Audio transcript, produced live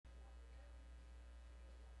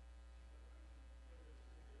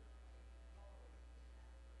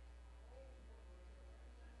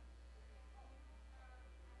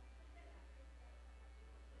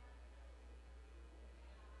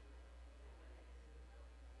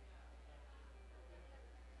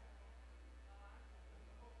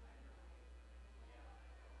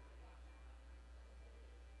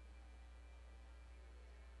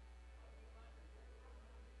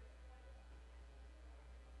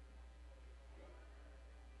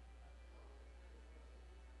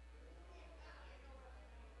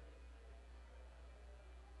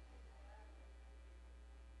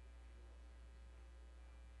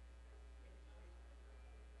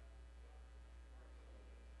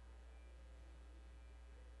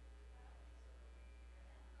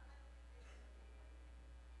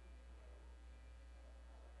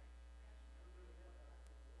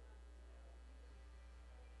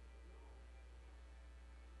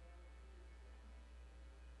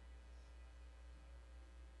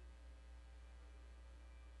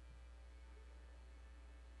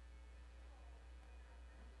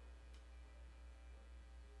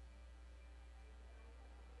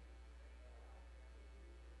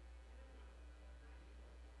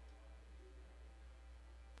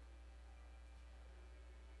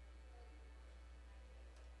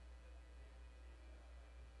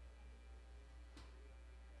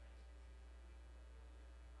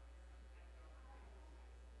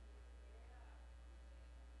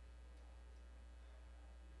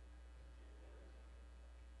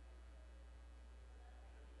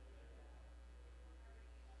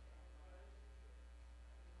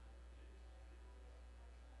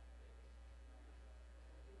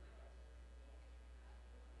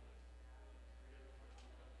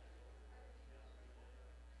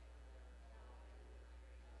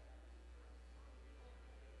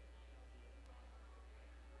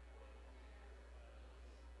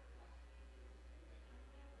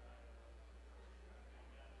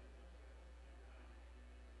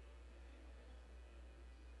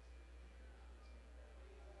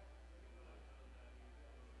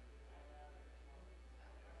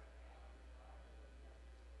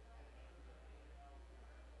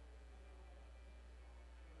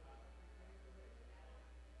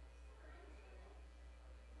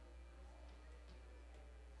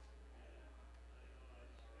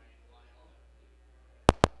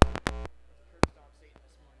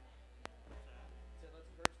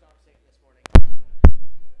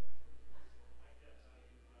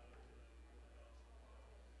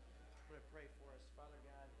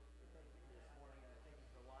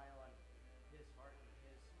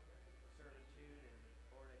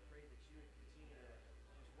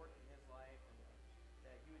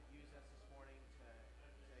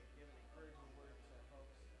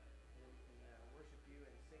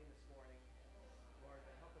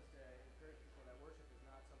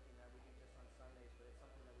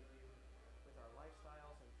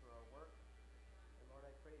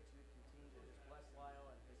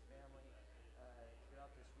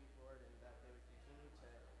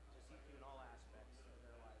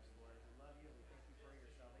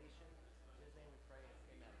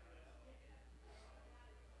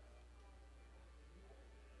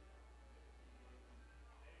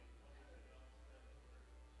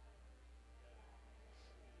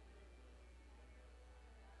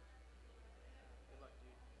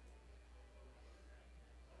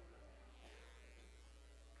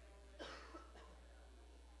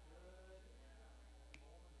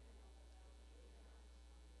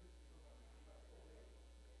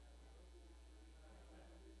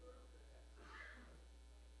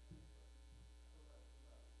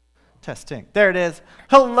Testing. There it is.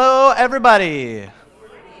 Hello, everybody.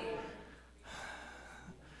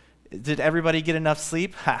 Did everybody get enough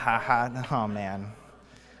sleep? Ha ha ha. Oh, man.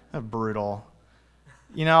 Brutal.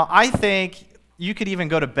 You know, I think you could even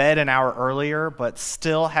go to bed an hour earlier, but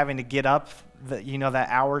still having to get up, that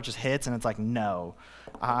hour just hits, and it's like, no.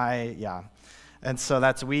 Yeah. And so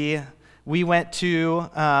we went to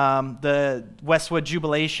the Westwood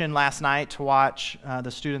Jubilation last night to watch the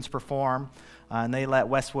students perform. And they let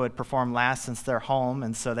Westwood perform last since they're home,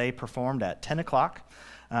 and so they performed at 10 o'clock.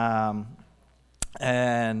 And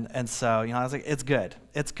so, I was like, it's good.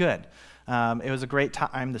 It's good. It was a great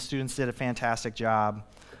time. The students did a fantastic job.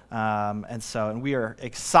 And we are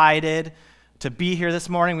excited to be here this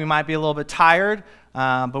morning. We might be a little bit tired,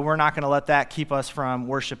 but we're not going to let that keep us from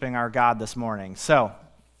worshiping our God this morning. So,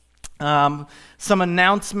 some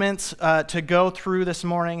announcements to go through this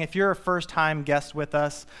morning. If you're a first-time guest with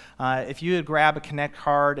us, if you would grab a Connect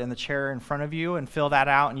card in the chair in front of you and fill that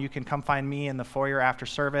out, and you can come find me in the foyer after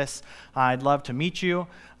service. I'd love to meet you,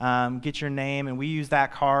 get your name, and we use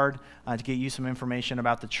that card to get you some information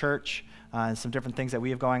about the church and some different things that we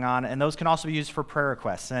have going on. And those can also be used for prayer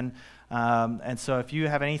requests. And so if you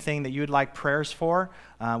have anything that you would like prayers for,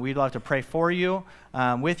 we'd love to pray for you,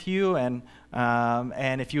 with you, and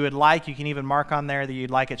if you would like, you can even mark on there that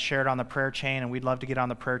you'd like it shared on the prayer chain, and we'd love to get on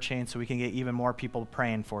the prayer chain so we can get even more people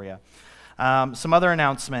praying for you. Some other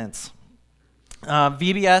announcements.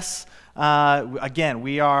 VBS, again,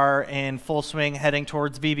 we are in full swing heading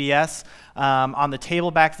towards VBS. On the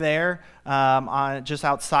table back there, just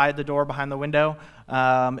outside the door behind the window,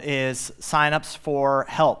 is sign-ups for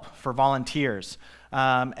help, for volunteers.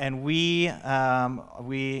 And we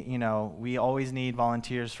always need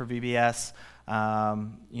volunteers for VBS.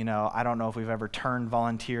 I don't know if we've ever turned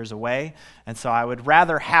volunteers away, and so I would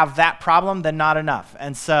rather have that problem than not enough.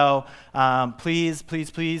 And so please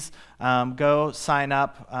go sign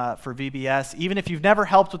up for VBS. Even if you've never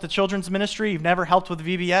helped with the children's ministry, you've never helped with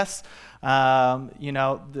VBS,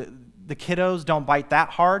 the kiddos don't bite that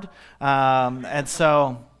hard, and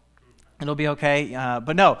so it'll be okay.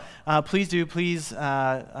 But no, please do. Please,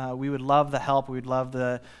 we would love the help. We would love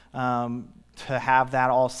to have that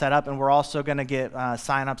all set up. And we're also going to get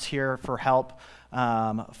sign-ups here for help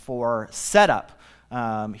for setup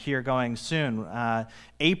here going soon.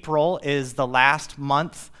 April is the last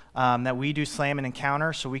month that we do Slam and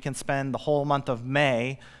Encounter, so we can spend the whole month of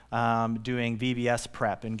May doing VBS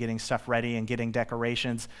prep and getting stuff ready and getting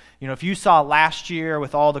decorations. If you saw last year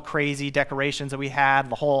with all the crazy decorations that we had,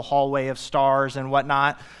 the whole hallway of stars and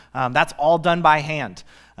whatnot, that's all done by hand.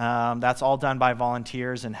 That's all done by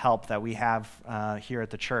volunteers and help that we have here at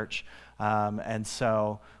the church. And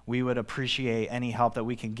so we would appreciate any help that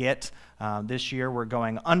we can get. This year we're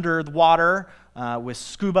going under the water with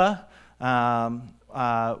scuba,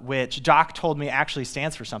 which Doc told me actually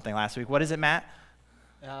stands for something last week. What is it, Matt?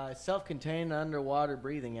 Self-contained underwater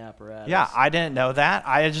breathing apparatus. Yeah, I didn't know that.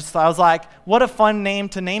 I was like, what a fun name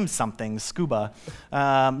to name something, scuba.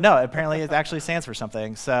 No, apparently it actually stands for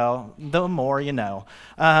something, so the more you know.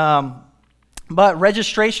 But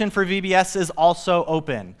registration for VBS is also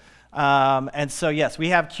open. And so, yes, we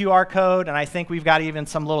have QR code, and I think we've got even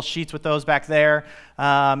some little sheets with those back there.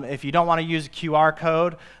 If you don't want to use a QR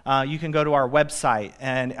code, you can go to our website,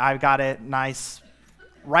 and I've got it nice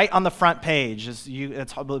right on the front page.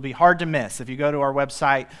 It'll be hard to miss. If you go to our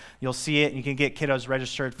website, you'll see it, and you can get kiddos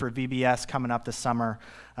registered for VBS coming up this summer.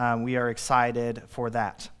 We are excited for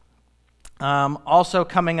that. Also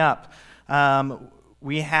coming up,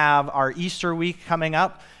 we have our Easter week coming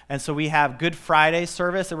up, and so we have Good Friday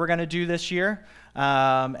service that we're going to do this year.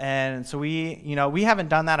 And so we haven't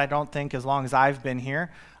done that, I don't think, as long as I've been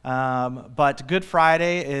here. But Good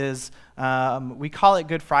Friday is, we call it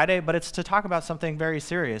Good Friday, but it's to talk about something very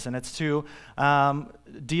serious, and it's to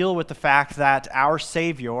deal with the fact that our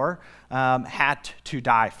Savior had to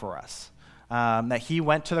die for us, that he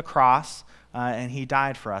went to the cross and he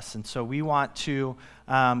died for us. And so we want to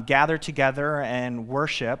gather together and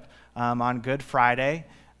worship on Good Friday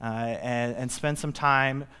and spend some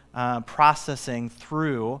time processing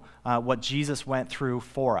through what Jesus went through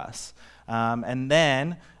for us. And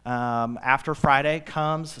then after Friday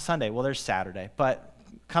comes Sunday. Well, there's Saturday, but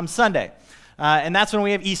comes Sunday. And that's when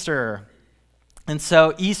we have Easter. And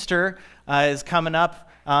so Easter is coming up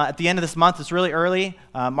at the end of this month. It's really early.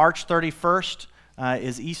 March 31st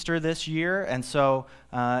is Easter this year. And so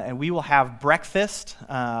and we will have breakfast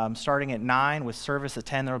starting at 9 with service at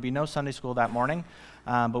 10. There will be no Sunday school that morning,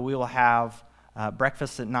 but we will have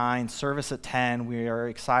breakfast at 9, service at 10. We are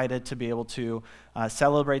excited to be able to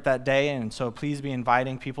celebrate that day, and so please be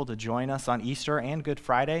inviting people to join us on Easter and Good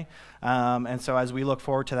Friday. And so as we look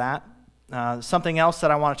forward to that, something else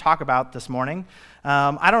that I want to talk about this morning,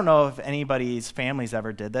 I don't know if anybody's families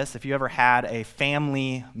ever did this, if you ever had a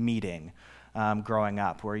family meeting growing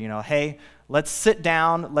up where, hey, let's sit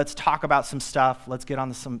down, let's talk about some stuff, let's get on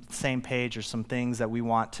the same page or some things that we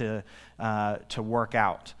want to work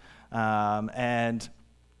out. And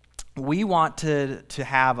we want to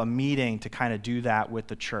have a meeting to kind of do that with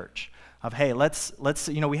the church of, hey, let's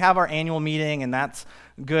we have our annual meeting and that's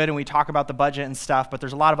good and we talk about the budget and stuff, but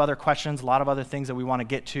there's a lot of other questions, a lot of other things that we want to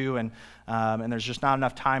get to, and there's just not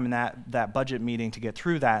enough time in that budget meeting to get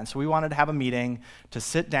through that. And so we wanted to have a meeting to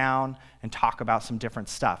sit down and talk about some different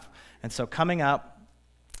stuff. And so coming up,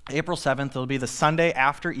 April 7th, it'll be the Sunday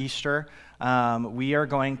after Easter, we are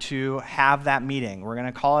going to have that meeting. We're going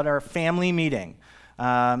to call it our family meeting.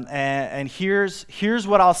 And here's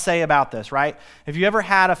what I'll say about this, right? If you ever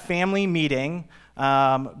had a family meeting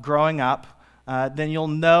growing up, then you'll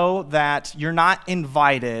know that you're not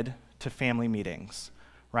invited to family meetings,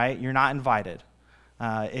 right? You're not invited.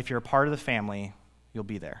 If you're a part of the family, you'll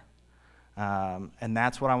be there. And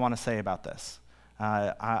that's what I want to say about this.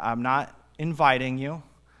 I'm not inviting you.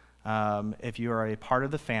 If you are a part of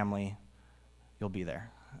the family, you'll be there.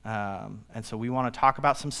 And so we want to talk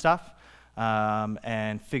about some stuff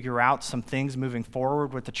and figure out some things moving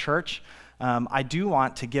forward with the church. I do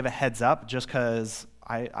want to give a heads up just because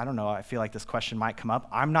I don't know, I feel like this question might come up.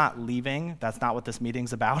 I'm not leaving. That's not what this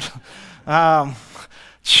meeting's about.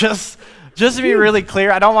 Just to be really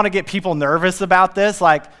clear, I don't want to get people nervous about this.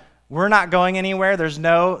 Like, we're not going anywhere. There's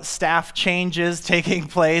no staff changes taking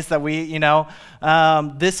place that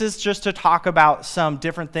this is just to talk about some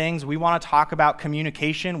different things. We want to talk about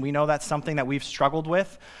communication. We know that's something that we've struggled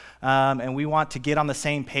with. And we want to get on the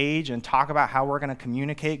same page and talk about how we're going to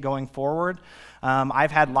communicate going forward.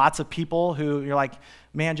 I've had lots of people who you're like,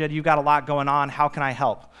 man, Jed, you've got a lot going on. How can I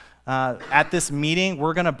help? At this meeting,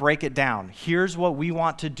 we're going to break it down. Here's what we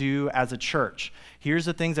want to do as a church. Here's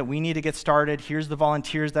the things that we need to get started. Here's the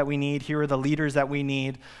volunteers that we need. Here are the leaders that we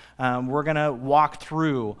need. We're going to walk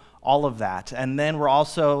through all of that. And then we're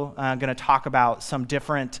also going to talk about some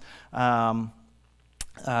different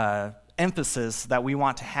emphasis that we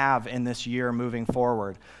want to have in this year moving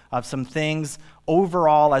forward, of some things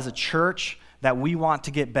overall as a church that we want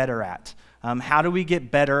to get better at. How do we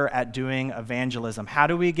get better at doing evangelism? How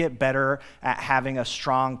do we get better at having a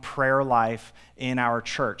strong prayer life in our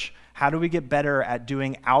church? How do we get better at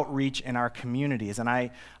doing outreach in our communities? And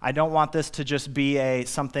I don't want this to just be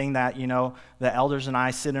something that, the elders and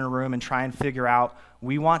I sit in a room and try and figure out.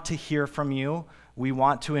 We want to hear from you. We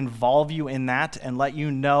want to involve you in that and let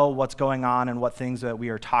you know what's going on and what things that we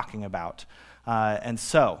are talking about. And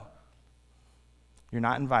so, you're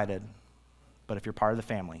not invited, but if you're part of the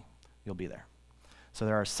family, you'll be there. So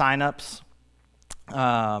there are sign-ups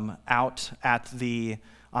out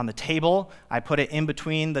on the table. I put it in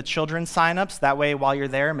between the children's sign-ups. That way, while you're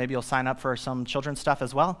there, maybe you'll sign up for some children's stuff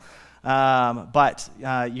as well. But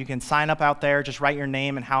you can sign up out there. Just write your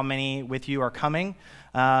name and how many with you are coming.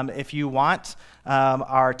 If you want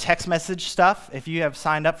our text message stuff, if you have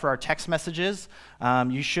signed up for our text messages,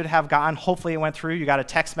 you should have gotten, hopefully it went through, you got a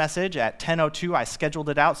text message at 10:02. I scheduled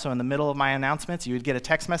it out, so in the middle of my announcements, you would get a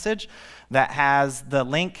text message that has the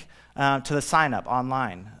link to the sign-up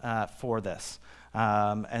online for this.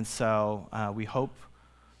 And so we hope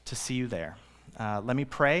to see you there. Let me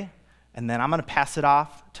pray, and then I'm going to pass it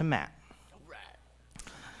off to Matt.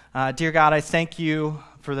 Dear God, I thank you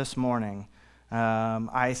for this morning.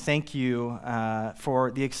 I thank you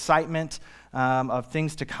for the excitement of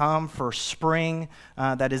things to come, for spring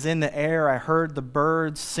that is in the air. I heard the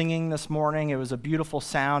birds singing this morning. It was a beautiful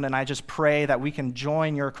sound, and I just pray that we can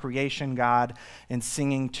join your creation, God, in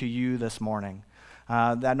singing to you this morning.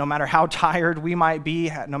 That no matter how tired we might be,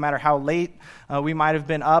 no matter how late we might have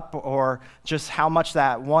been up, or just how much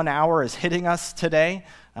that 1 hour is hitting us today,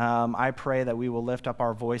 I pray that we will lift up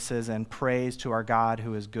our voices and praise to our God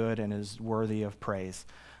who is good and is worthy of praise.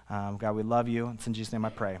 God, we love you. It's in Jesus' name I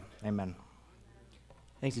pray. Amen.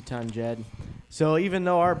 Thanks a ton, Jed. So even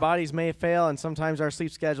though our bodies may fail and sometimes our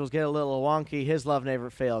sleep schedules get a little wonky, his love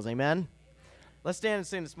never fails. Amen? Let's stand and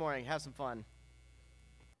sing this morning. Have some fun.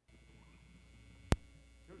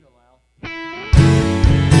 Here we go, Lyle.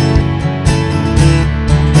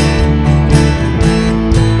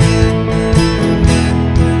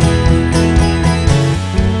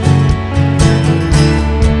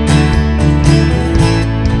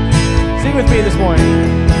 Sing with me this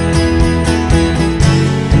morning.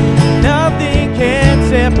 Nothing can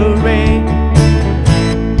separate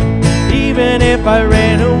even if I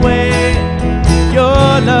ran away,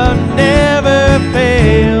 your love never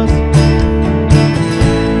fails.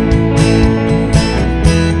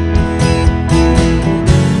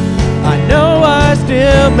 I know I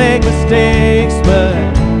still make mistakes, but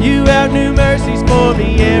you have new mercies for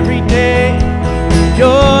me every day.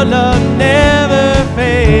 Your love never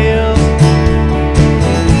fails.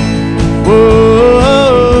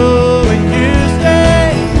 Whoa, and you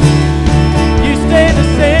stay the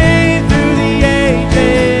same through the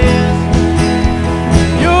ages.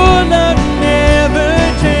 Your love never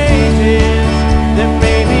changes. There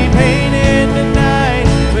may be pain in the night,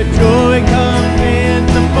 but joy comes in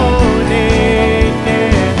the morning.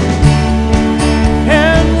 Yeah.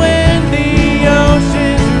 And when the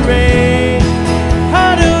oceans rage, I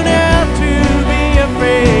don't have to be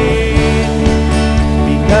afraid,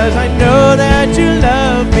 because I know that you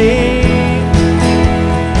love me.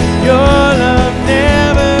 Your love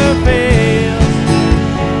never fails.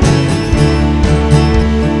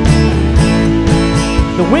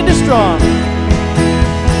 The wind is strong.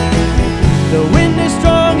 The wind is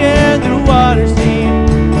strong and the water's deep.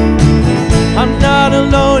 I'm not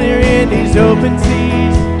alone here in these open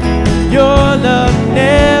seas. Your love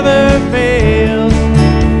never fails.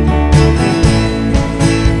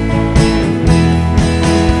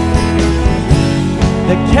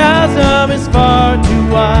 The chasm is far too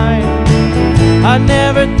wide. I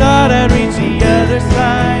never thought I'd reach the other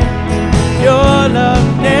side. Your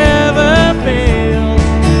love never fails.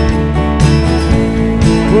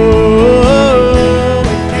 Whoa,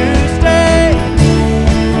 you stay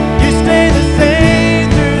the same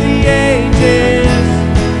through the ages.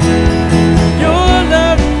 Your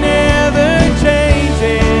love never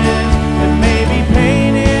changes. There may be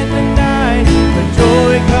pain in the night, but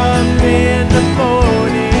joy comes in the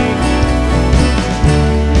morning.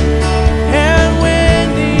 And when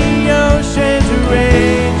the oceans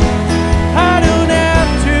rage, I don't have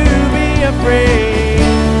to be afraid,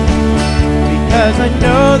 because I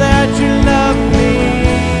know that you love me.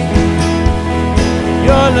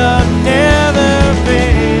 Your love never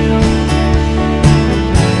fails.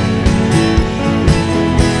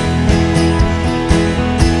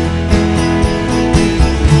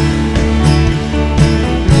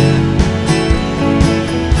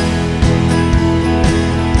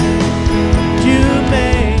 You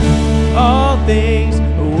make all things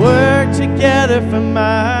work together for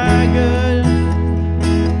my good.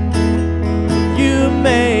 You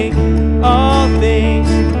make all things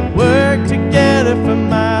work together for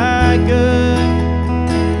my good.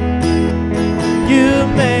 You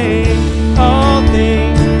make all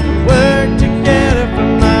things work together for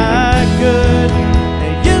my good.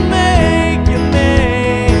 And you make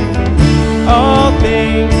all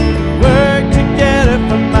things work together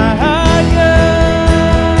for my good.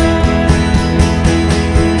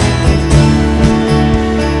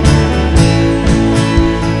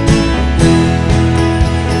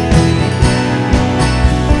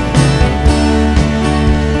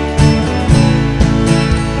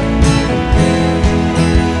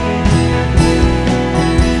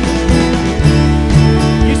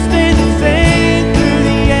 You stay the same through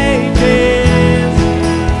the ages.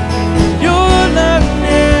 Your love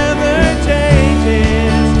never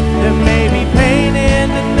changes. There may be pain in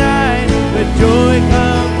the night, but joy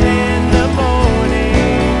comes in the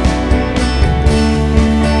morning.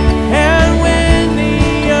 And when the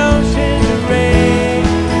oceans rage,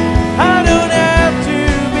 I don't have to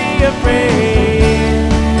be afraid,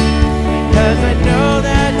 because I know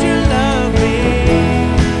that you love me.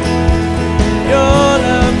 Your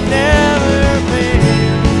love never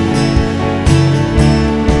fails.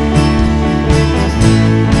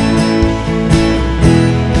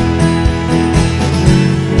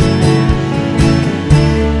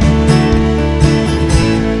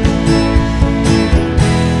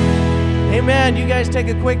 Amen. You guys take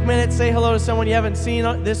a quick minute, say hello to someone you haven't seen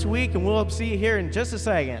this week, and we'll see you here in just a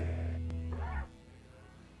second.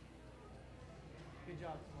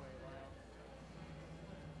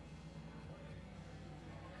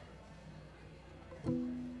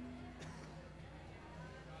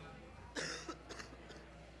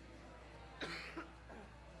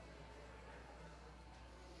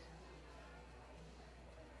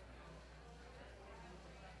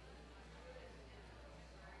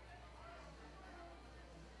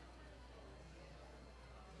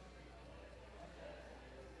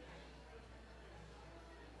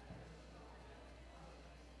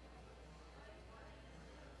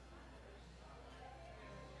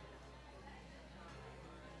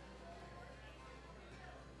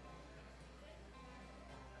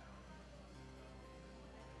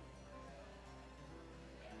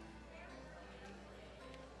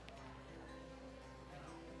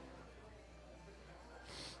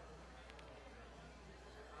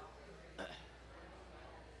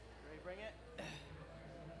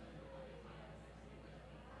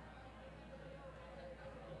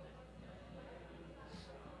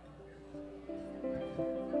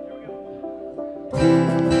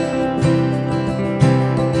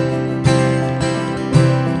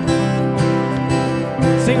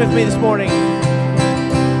 with me this morning.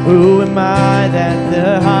 Who am I that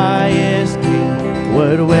the highest King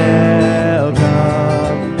would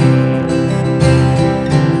welcome me?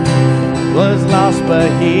 Was lost, but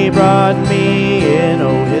he brought me in.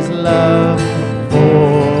 Oh, his love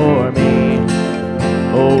for me.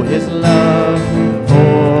 Oh, his love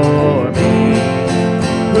for me.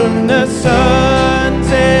 Whom the Son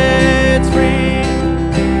sets free,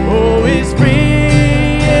 oh, is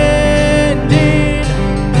free indeed.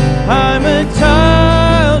 I'm a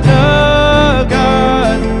child of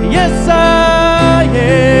God, yes I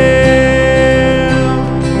am.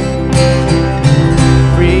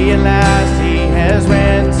 Free at last, he has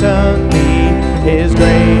ransomed me, his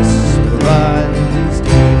grace runs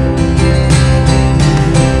deep.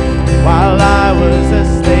 While I was a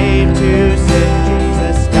slave to sin,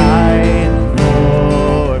 Jesus died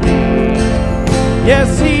for me.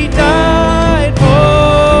 Yes, he died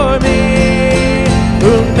for me.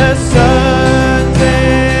 Whom the Son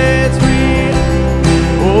sets free,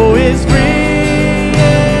 oh, is free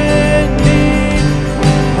indeed.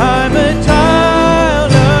 I'm a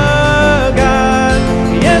child of God,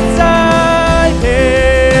 yes I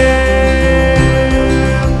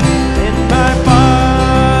am. In my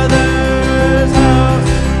Father's house,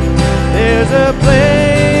 there's a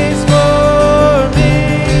place for me.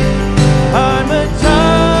 I'm a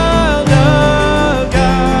child of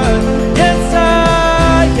God, yes I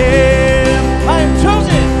am. I am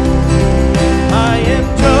chosen. I am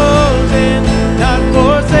chosen, not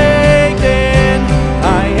forsaken. I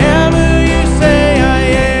am who you say I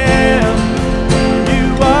am. You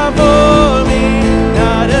are for me,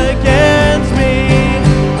 not against me.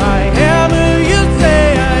 I am who you say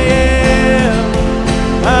I am.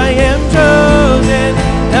 I am chosen,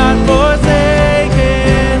 not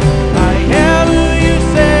forsaken. I am who you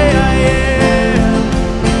say I am.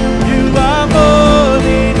 You are for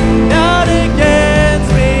me, not against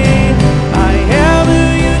me. I am who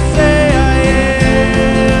you say I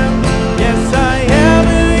am. Yes, I am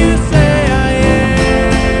who you say I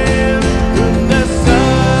am. Whom the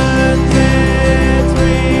Son sets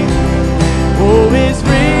free, oh, is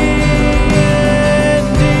free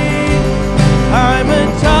indeed. I'm a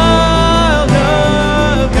child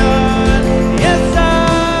of God, yes I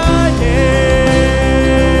am.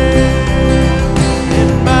 In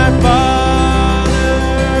my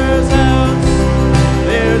Father's house,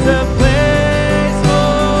 there's a place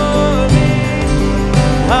for me.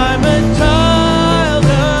 I'm a child of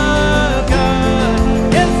God,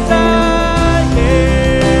 yes I am.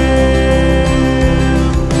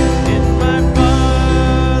 In my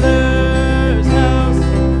Father's house,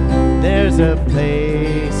 there's a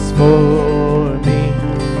place for me.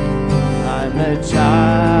 I'm a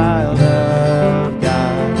child of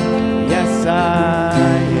God, yes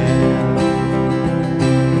I am.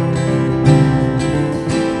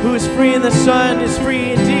 Who is free in the Son is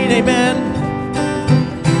free indeed, amen.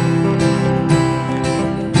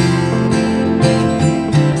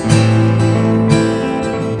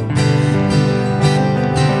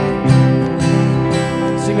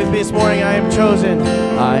 Sing with me this morning, I am chosen.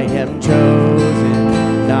 I am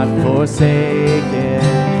chosen, not forsaken.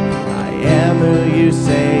 I am who you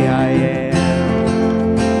say I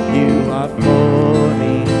am. You are for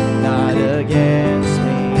me, not against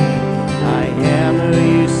me. I am who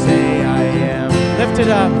you say I am. Lift it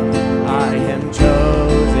up. I am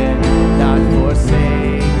chosen, not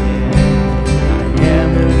forsaken. I am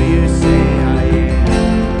who you say I am.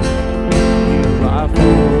 You are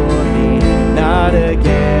for me, not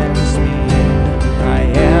against me. I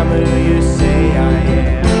am who you say I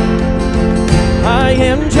am. I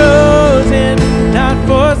am chosen, not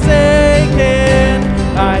forsaken.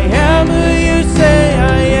 I am who you say I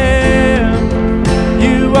am.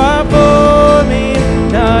 You are for me,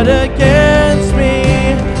 not against me.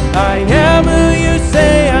 I am who you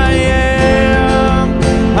say I am.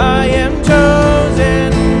 I am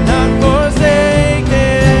chosen, not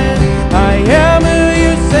forsaken. I am who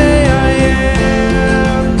you say I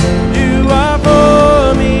am. You are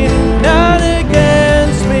for me, not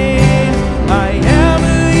against me. I am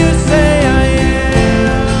who you say I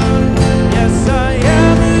am. Yes, I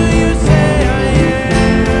am who you say I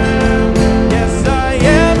am. Yes, I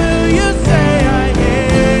am who you say I am.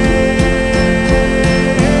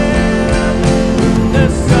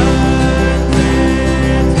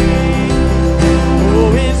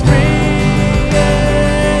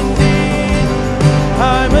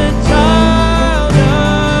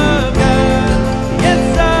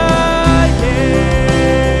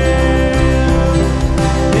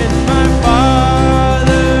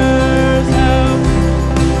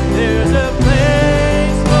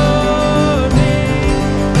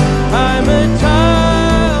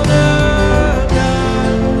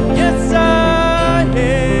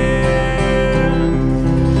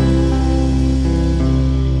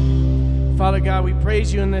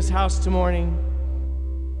 this house this morning,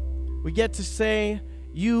 we get to say,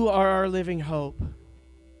 you are our living hope.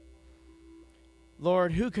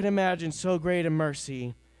 Lord, who could imagine so great a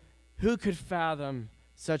mercy? Who could fathom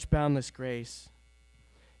such boundless grace?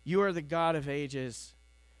 You are the God of ages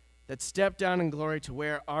that stepped down in glory to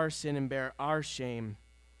wear our sin and bear our shame.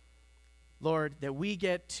 Lord, that we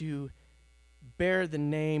get to bear the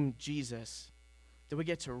name Jesus, that we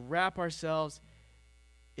get to wrap ourselves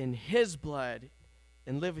in his blood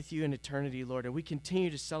and live with you in eternity, Lord. And we continue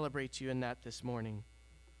to celebrate you in that this morning.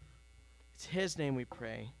 It's his name we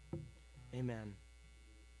pray. Amen.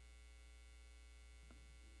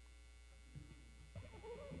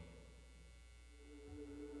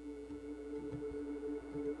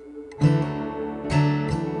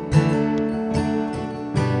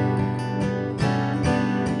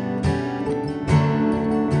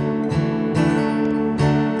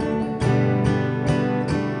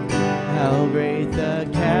 How great the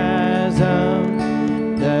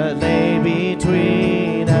chasm that lay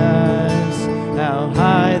between us, how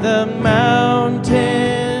high the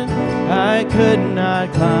mountain I could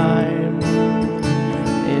not climb.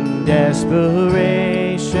 In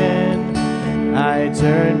desperation, I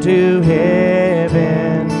turned to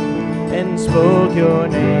heaven and spoke your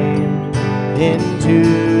name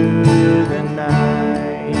into the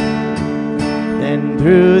night. Then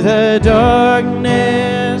through the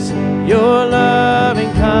darkness, your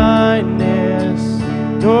loving kindness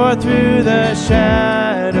tore through the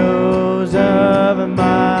shadows of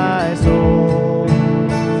my soul.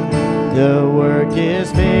 The work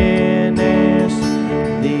is finished,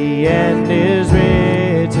 the end is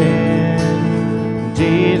written.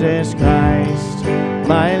 Jesus Christ,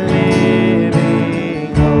 my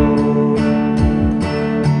living hope.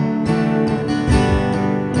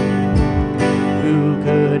 Who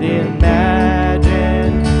could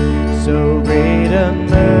imagine so great a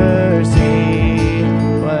mercy?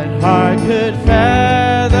 What heart could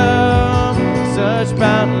fathom such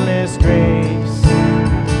boundless grace?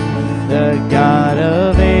 The God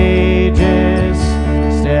of ages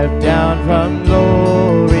stepped down from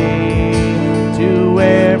glory to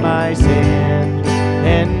wear my sin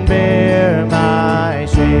and bear my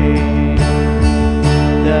shame.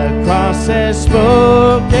 The cross has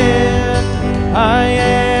spoken, I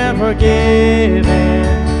am forgiven.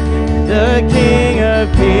 The King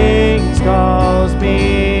of Kings calls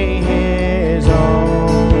me his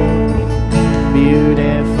own.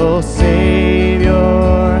 Beautiful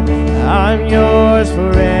Savior, I'm yours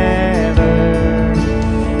forever.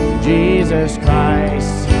 Jesus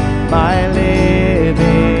Christ, my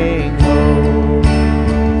living hope.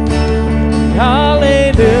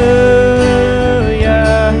 Hallelujah,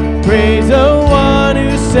 praise the one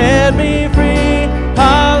who set me free.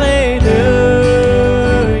 Hallelujah,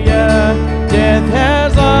 death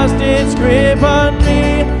has lost its grip on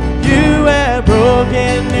me. You have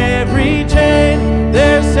broken every chain.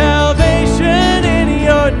 There's salvation in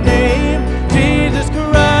your name, Jesus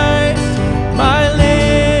Christ, my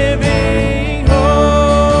living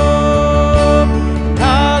hope.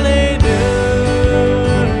 Hallelujah,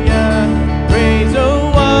 praise the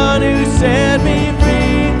one who set me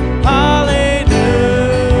free. Hallelujah,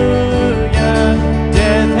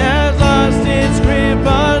 death has lost its grip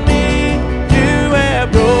on me. You have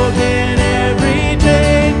broken every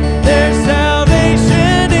chain. There's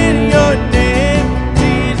salvation in your name,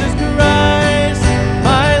 Jesus Christ,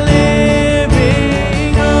 my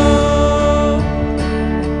living hope.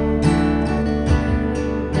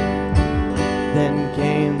 Then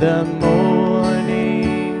came the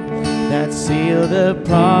morning that sealed the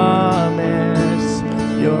promise.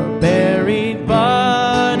 Your buried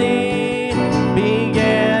body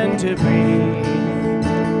began to breathe.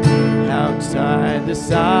 Outside the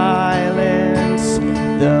silence,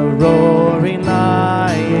 the roaring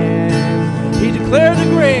lion, he declared the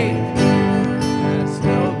grave has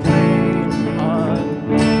no claim on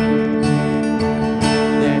me.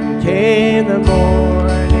 Then came the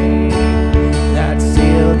morning that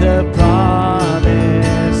sealed the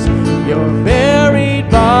promise. Your buried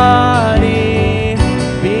body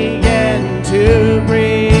began to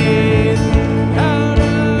breathe. Out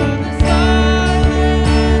of the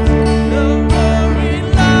silence, the roaring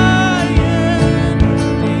lion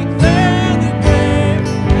declared the grave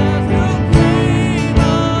has no claim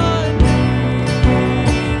on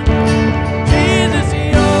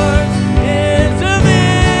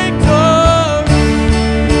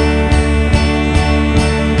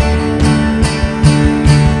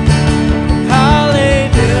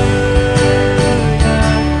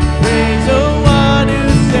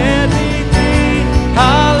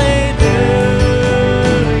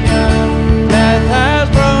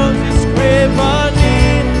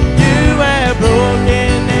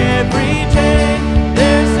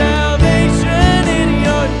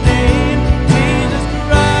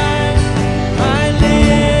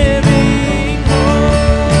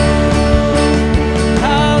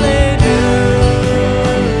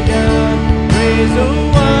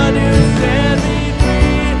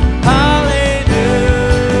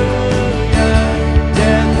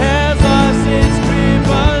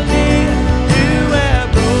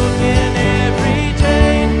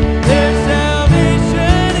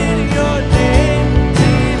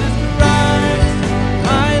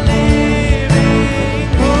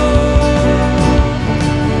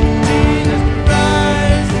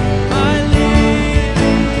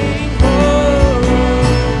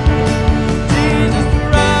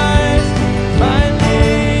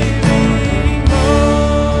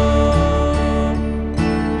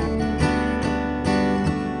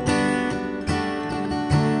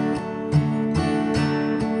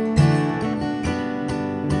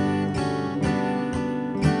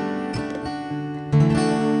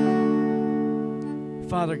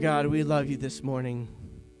Father God, we love you this morning.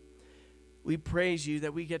 We praise you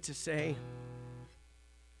that we get to say,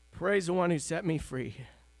 praise the one who set me free.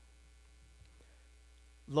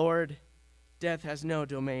 Lord, death has no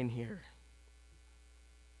domain here.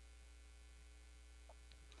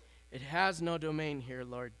 It has no domain here,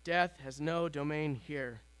 Lord. Death has no domain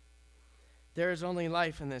here. There is only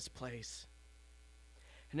life in this place.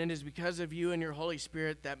 And it is because of you and your Holy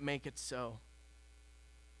Spirit that make it so.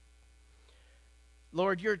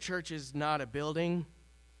 Lord, your church is not a building.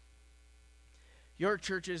 Your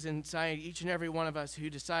church is inside each and every one of us who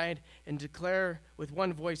decide and declare with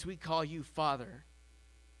one voice, we call you Father.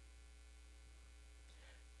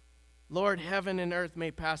 Lord, heaven and earth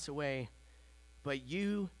may pass away, but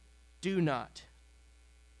you do not.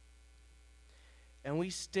 And we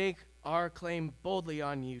stake our claim boldly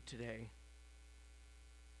on you today.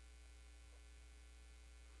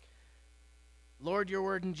 Lord, your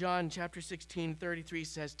word in John chapter 16:33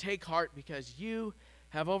 says, take heart because you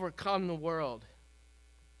have overcome the world.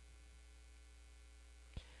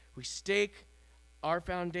 We stake our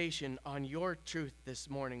foundation on your truth this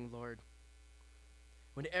morning, Lord.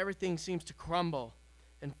 When everything seems to crumble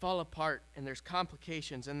and fall apart, and there's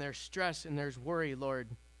complications, and there's stress, and there's worry,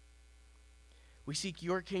 Lord, we seek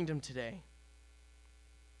your kingdom today.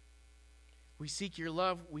 We seek your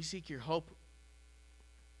love. We seek your hope.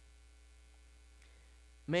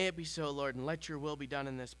 May it be so, Lord, and let your will be done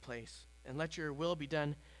in this place. And let your will be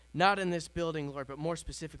done not in this building, Lord, but more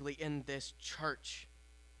specifically in this church,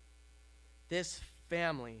 this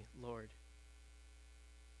family, Lord.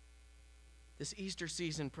 This Easter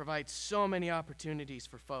season provides so many opportunities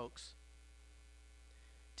for folks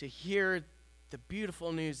to hear the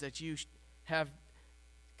beautiful news that you have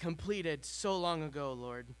completed so long ago,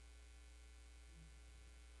 Lord.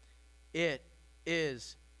 It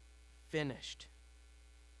is finished.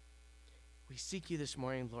 We seek you this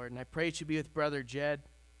morning, Lord, and I pray that you be with Brother Jed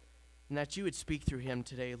and that you would speak through him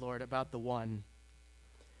today, Lord, about the one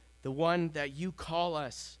that you call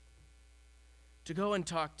us to go and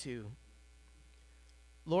talk to.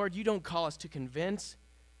 Lord, you don't call us to convince.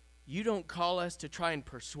 You don't call us to try and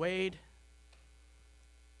persuade.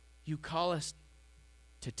 You call us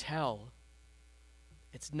to tell.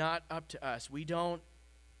 It's not up to us. We don't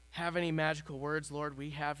have any magical words, Lord. We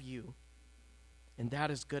have you, and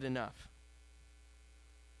that is good enough.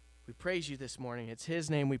 We praise you this morning. It's his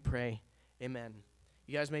name we pray. Amen.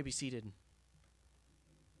 You guys may be seated.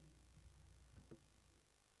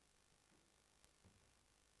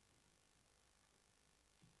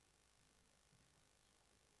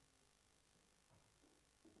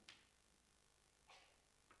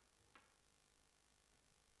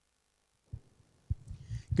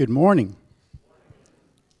 Good morning.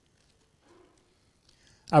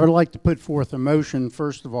 I would like to put forth a motion,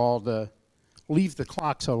 first of all, to leave the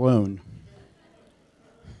clocks alone.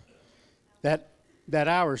 That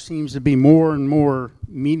hour seems to be more and more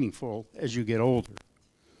meaningful as you get older.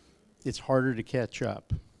 It's harder to catch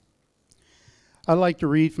up. I'd like to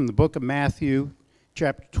read from the book of Matthew,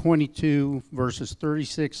 chapter 22, verses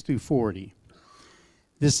 36 through 40.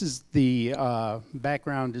 This is the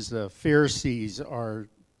background is the Pharisees are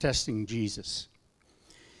testing Jesus.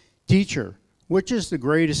 Teacher, which is the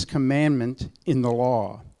greatest commandment in the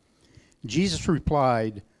law? Jesus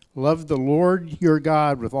replied, love the Lord your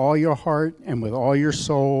God with all your heart and with all your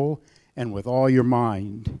soul and with all your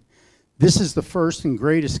mind. This is the first and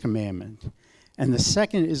greatest commandment. And the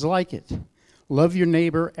second is like it. Love your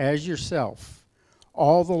neighbor as yourself.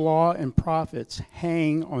 All the law and prophets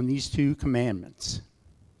hang on these two commandments.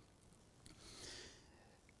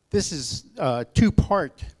 This is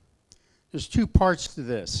two-part. There's two parts to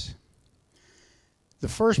this. The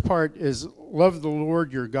first part is love the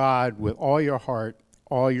Lord your God with all your heart,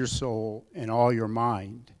 all your soul, and all your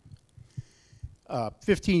mind.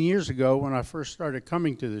 15 years ago, when I first started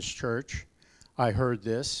coming to this church, I heard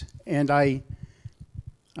this, and I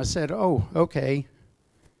said, oh, okay.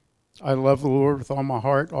 I love the Lord with all my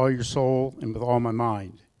heart, all your soul, and with all my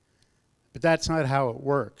mind. But that's not how it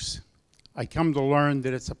works. I come to learn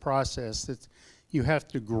that it's a process that you have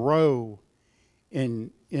to grow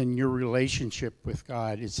in your relationship with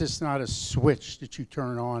God. It's just not a switch that you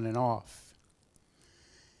turn on and off.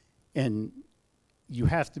 And you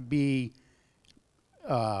have to be,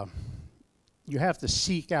 you have to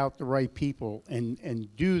seek out the right people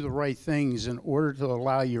and do the right things in order to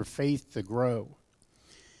allow your faith to grow.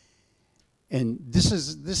 And this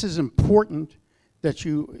is important that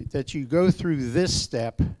you go through this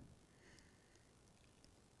step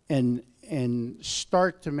and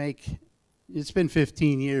start to make. It's been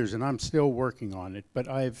 15 years and I'm still working on it, but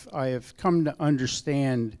I have come to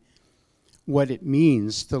understand what it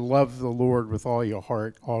means to love the Lord with all your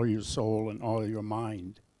heart, all your soul, and all your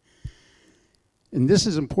mind. And this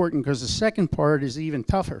is important because the second part is even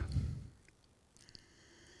tougher.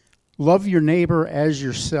 Love your neighbor as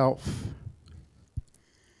yourself.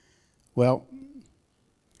 Well,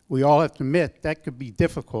 we all have to admit that could be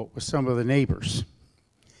difficult with some of the neighbors.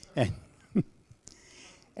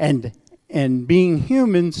 And being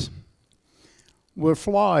humans, we're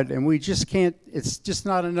flawed, and we just can't, it's just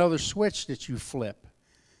not another switch that you flip.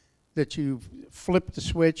 That you flip the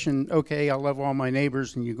switch and, okay, I love all my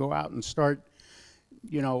neighbors, and you go out and start,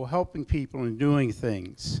 helping people and doing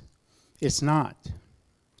things. It's not.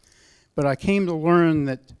 But I came to learn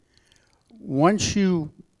that once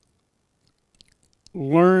you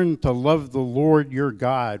learn to love the Lord your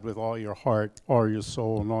God with all your heart, all your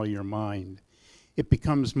soul, and all your mind, it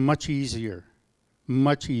becomes much easier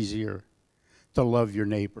to love your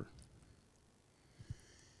neighbor.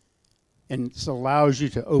 And it allows you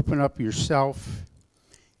to open up yourself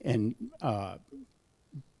and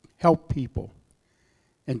help people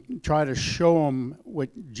and try to show them what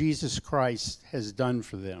Jesus Christ has done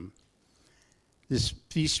for them. This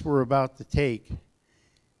feast we're about to take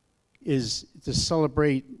is to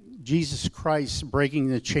celebrate Jesus Christ breaking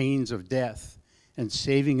the chains of death and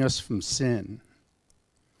saving us from sin.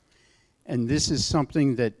 And this is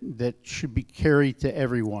something that should be carried to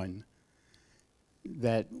everyone,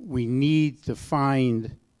 that we need to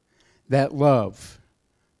find that love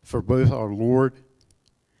for both our Lord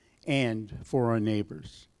and for our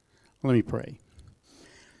neighbors. Let me pray.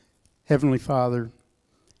 Heavenly Father,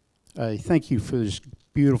 I thank you for this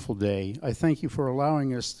beautiful day. I thank you for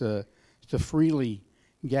allowing us to freely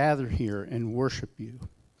gather here and worship you.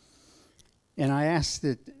 And I ask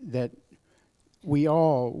that we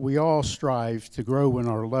all strive to grow in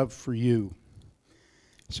our love for you,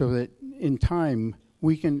 so that in time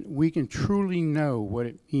we can truly know what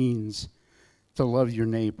it means to love your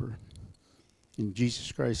neighbor. In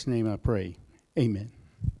Jesus Christ's name I pray. Amen.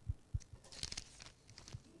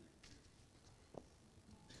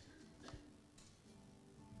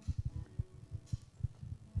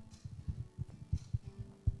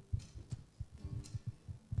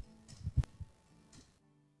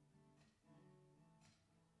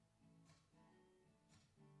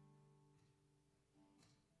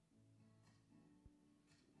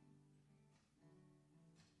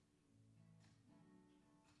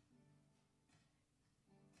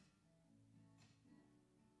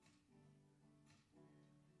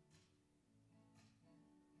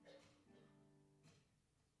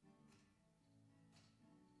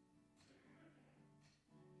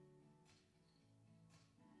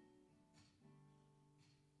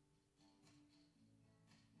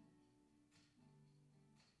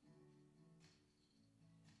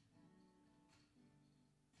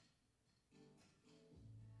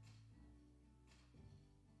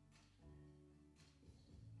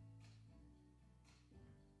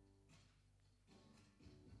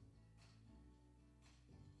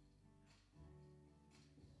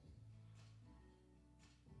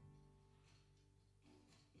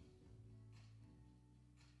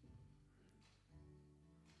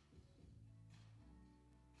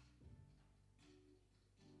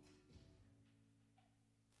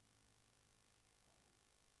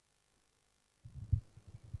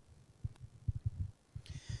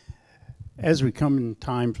 As we come in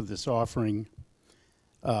time for this offering,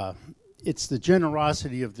 it's the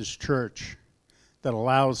generosity of this church that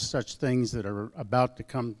allows such things that are about to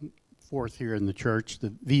come forth here in the church, the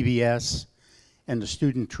VBS and the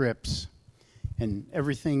student trips and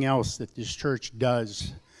everything else that this church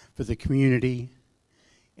does for the community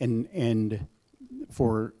and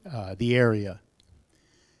for the area.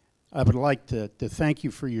 I would like to thank you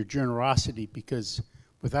for your generosity, because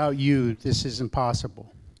without you, this isn't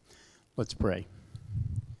possible. Let's pray.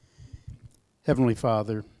 Heavenly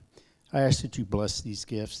Father, I ask that you bless these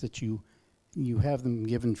gifts, that you have them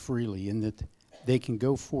given freely, and that they can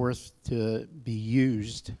go forth to be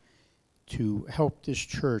used to help this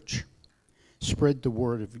church spread the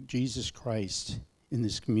word of Jesus Christ in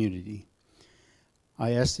this community.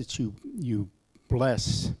 I ask that you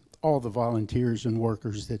bless all the volunteers and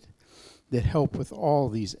workers that help with all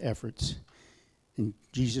these efforts. In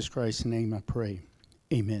Jesus Christ's name I pray.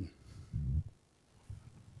 Amen.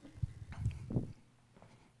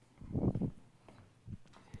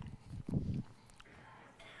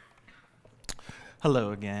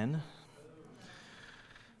 Hello again.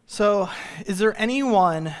 So, is there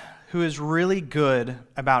anyone who is really good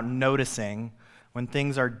about noticing when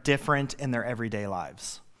things are different in their everyday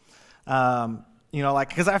lives?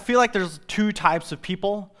 Because I feel like there's two types of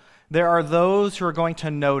people. There are those who are going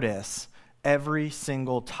to notice every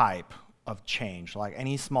single type of change. Like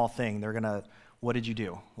any small thing, they're gonna, what did you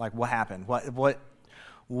do? Like what happened?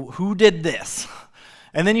 Who did this?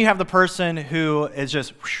 And then you have the person who is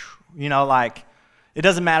just, you know, like it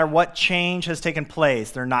doesn't matter what change has taken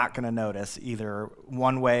place, they're not gonna notice either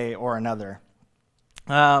one way or another.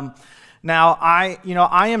 Now, I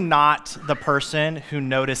am not the person who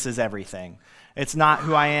notices everything. It's not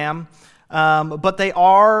who I am, but they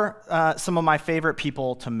are some of my favorite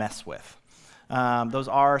people to mess with. Those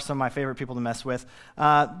are some of my favorite people to mess with.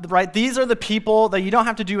 Right? These are the people that you don't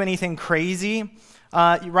have to do anything crazy.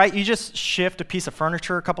 Right? You just shift a piece of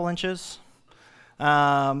furniture a couple inches.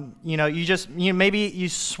 Maybe you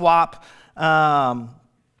swap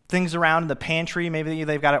things around in the pantry. Maybe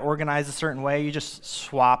they've got it organized a certain way. You just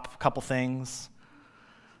swap a couple things.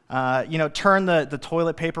 Turn the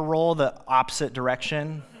toilet paper roll the opposite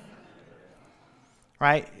direction.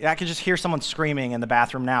 Right? I could just hear someone screaming in the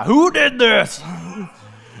bathroom now. Who did this?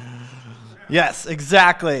 Yes,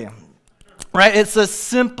 exactly. Right? It's the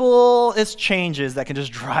simplest changes that can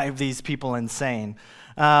just drive these people insane.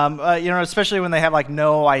 Especially when they have like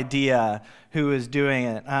no idea who is doing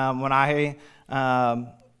it. When I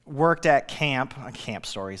worked at camp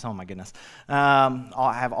stories, oh my goodness.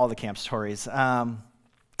 I have all the camp stories. There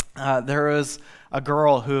was a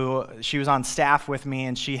girl who, she was on staff with me,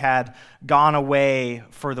 and she had gone away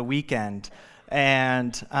for the weekend,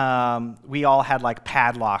 and we all had like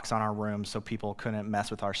padlocks on our rooms so people couldn't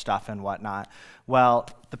mess with our stuff and whatnot. Well,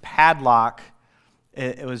 the padlock,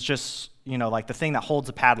 it was just, like the thing that holds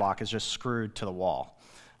the padlock is just screwed to the wall.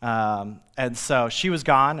 And so she was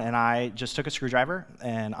gone, and I just took a screwdriver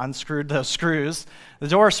and unscrewed those screws. The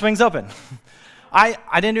door swings open. I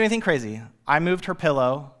didn't do anything crazy. I moved her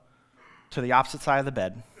pillow to the opposite side of the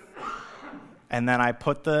bed, and then I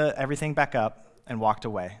put everything back up and walked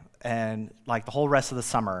away. And like the whole rest of the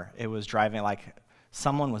summer, it was driving like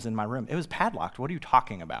someone was in my room. It was padlocked. What are you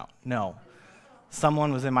talking about? No.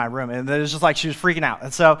 Someone was in my room, and it was just like she was freaking out.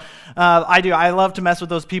 And so I love to mess with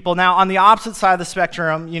those people. Now, on the opposite side of the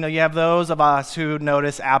spectrum, you have those of us who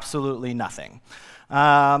notice absolutely nothing.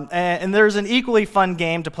 And there's an equally fun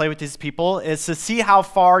game to play with these people, is to see how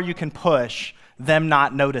far you can push them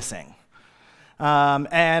not noticing.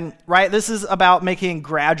 This is about making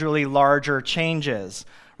gradually larger changes,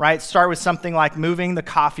 right? Start with something like moving the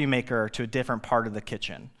coffee maker to a different part of the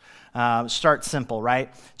kitchen. Start simple,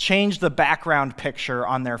 right? Change the background picture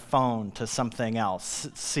on their phone to something else.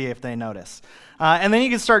 See if they notice. And then you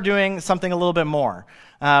can start doing something a little bit more,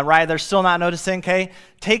 right? They're still not noticing, okay?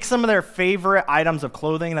 Take some of their favorite items of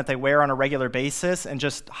clothing that they wear on a regular basis and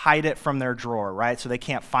just hide it from their drawer, right? So they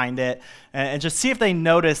can't find it. And just see if they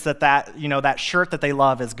notice that shirt that they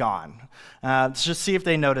love is gone. Just see if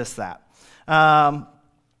they notice that.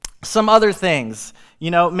 Some other things,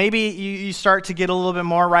 maybe you start to get a little bit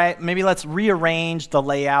more, right? Maybe let's rearrange the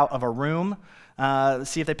layout of a room,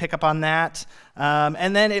 see if they pick up on that.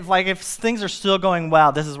 And then if things are still going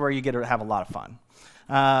well, this is where you get to have a lot of fun,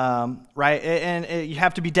 right? And you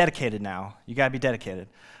have to be dedicated now. You got to be dedicated,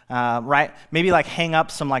 right? Maybe hang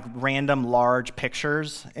up some random large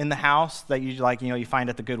pictures in the house that you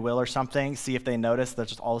find at the Goodwill or something. See if they notice that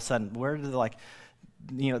just all of a sudden, where do they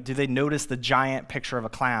do they notice the giant picture of a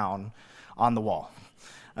clown on the wall?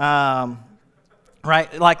 Right?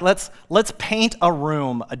 Let's paint a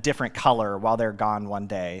room a different color while they're gone one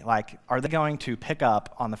day. Are they going to pick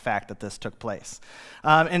up on the fact that this took place?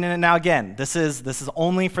 And then now again, this is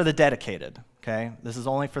only for the dedicated, okay? This is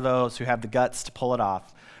only for those who have the guts to pull it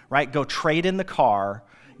off, right? Go trade in the car,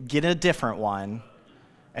 get a different one,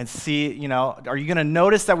 and see, are you going to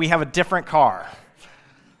notice that we have a different car?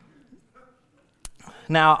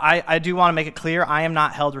 Now, I do want to make it clear, I am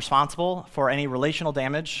not held responsible for any relational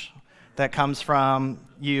damage that comes from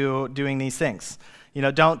you doing these things.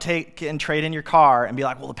 Don't take and trade in your car and be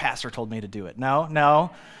like, well, the pastor told me to do it.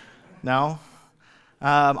 No.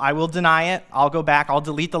 I will deny it. I'll go back. I'll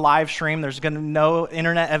delete the live stream. There's going to be no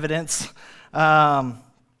internet evidence. But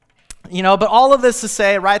all of this to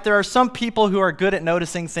say, right, there are some people who are good at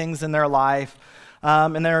noticing things in their life,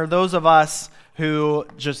 and there are those of us who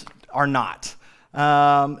just are not.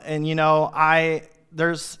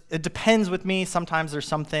 It depends with me. Sometimes there's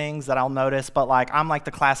some things that I'll notice, but I'm like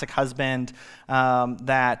the classic husband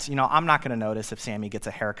that I'm not gonna notice if Sammy gets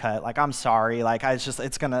a haircut. I'm sorry. I'm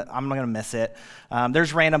gonna miss it.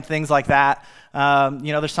 There's random things like that.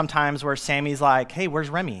 There's some times where Sammy's like, "Hey, where's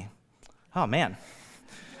Remy?" Oh man.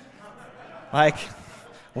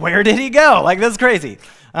 Where did he go? That's crazy.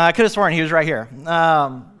 I could have sworn he was right here.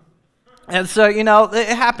 And so it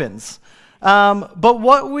happens. But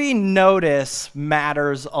what we notice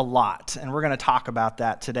matters a lot, and we're going to talk about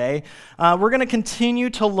that today. We're going to continue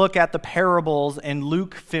to look at the parables in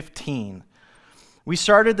Luke 15. We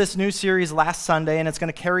started this new series last Sunday, and it's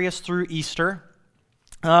going to carry us through Easter.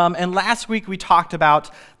 And last week we talked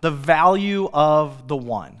about the value of the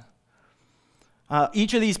one.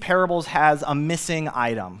 Each of these parables has a missing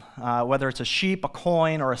item, whether it's a sheep, a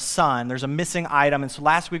coin, or a son. There's a missing item. And so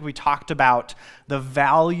last week we talked about the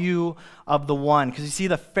value of the one. Because you see,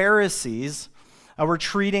 the Pharisees were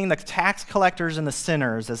treating the tax collectors and the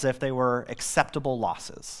sinners as if they were acceptable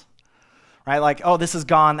losses. Right? Like, oh, this is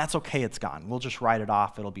gone. That's okay, it's gone. We'll just write it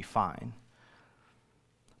off. It'll be fine.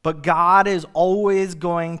 But God is always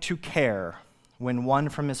going to care when one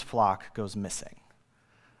from his flock goes missing.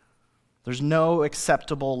 There's no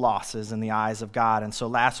acceptable losses in the eyes of God. And so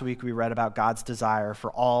last week we read about God's desire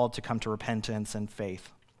for all to come to repentance and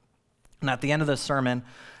faith. And at the end of the sermon,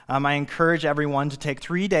 I encourage everyone to take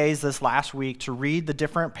 3 days this last week to read the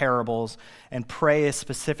different parables and pray a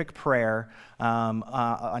specific prayer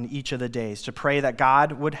on each of the days, to pray that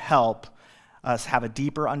God would help us have a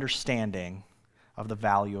deeper understanding of the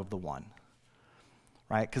value of the one.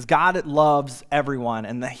 Right? Because God loves everyone,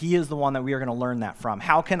 and that he is the one that we are going to learn that from.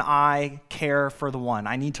 How can I care for the one?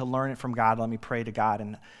 I need to learn it from God. Let me pray to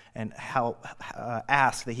God and help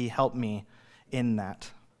ask that he help me in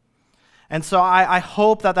that. And so I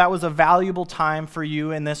hope that was a valuable time for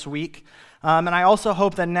you in this week. And I also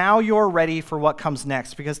hope that now you're ready for what comes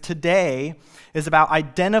next, because today is about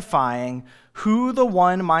identifying who the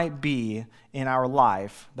one might be in our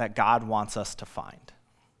life that God wants us to find.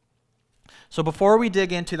 So before we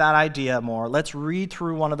dig into that idea more, let's read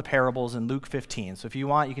through one of the parables in Luke 15. So if you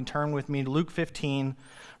want, you can turn with me to Luke 15.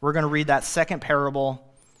 We're going to read that second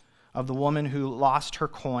parable of the woman who lost her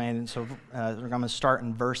coin. So we're going to start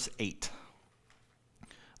in verse 8.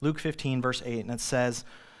 Luke 15, verse 8, and it says,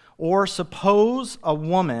 "Or suppose a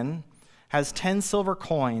woman has 10 silver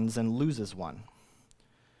coins and loses one.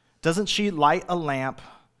 Doesn't she light a lamp,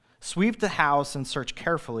 sweep the house, and search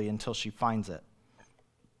carefully until she finds it?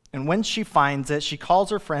 And when she finds it, she calls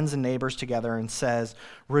her friends and neighbors together and says,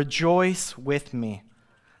 'Rejoice with me.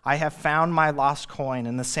 I have found my lost coin.'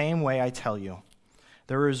 In the same way, I tell you,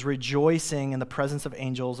 there is rejoicing in the presence of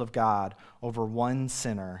angels of God over one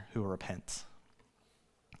sinner who repents."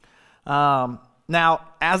 Now,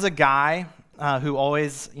 as a guy who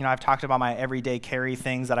always, I've talked about my everyday carry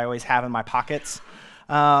things that I always have in my pockets.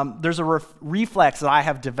 There's a reflex that I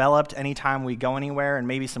have developed anytime we go anywhere, and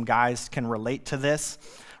maybe some guys can relate to this.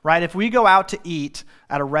 Right, if we go out to eat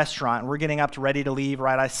at a restaurant and we're getting up ready to leave,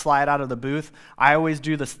 right, I slide out of the booth, I always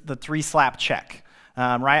do the 3-slap check,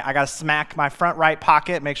 right? I got to smack my front right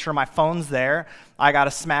pocket, make sure my phone's there. I got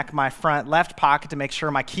to smack my front left pocket to make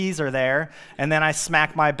sure my keys are there. And then I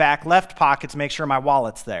smack my back left pocket to make sure my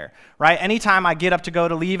wallet's there, right? Anytime I get up to go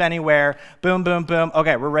to leave anywhere, boom, boom, boom,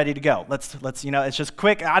 okay, we're ready to go. Let's it's just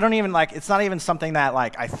quick. I don't even it's not even something that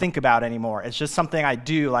I think about anymore. It's just something I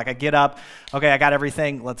do. I get up, okay, I got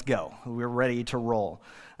everything, let's go. We're ready to roll.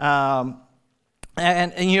 And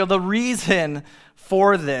the reason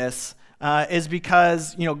for this is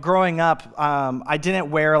because, growing up, I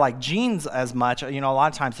didn't wear jeans as much. A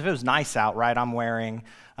lot of times if it was nice out, right, I'm wearing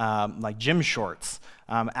gym shorts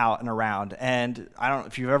out and around. And I don't know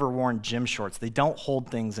if you've ever worn gym shorts. They don't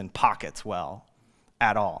hold things in pockets well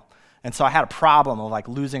at all. And so I had a problem of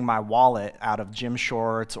losing my wallet out of gym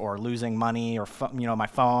shorts, or losing money, or my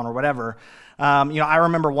phone or whatever. I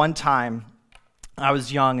remember one time I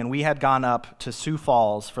was young, and we had gone up to Sioux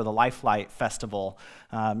Falls for the Lifelight Festival.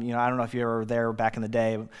 I don't know if you were there back in the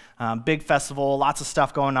day. Big festival, lots of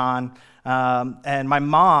stuff going on. And my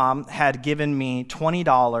mom had given me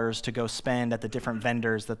 $20 to go spend at the different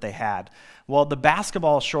vendors that they had. Well, the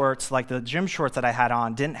basketball shorts, the gym shorts that I had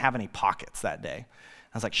on, didn't have any pockets that day.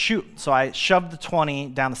 I was like, shoot. So I shoved the 20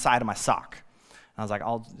 down the side of my sock. I was like,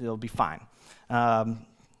 it'll be fine.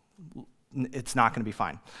 It's not going to be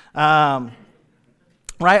fine.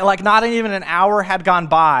 Right? Not even an hour had gone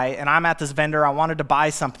by, and I'm at this vendor. I wanted to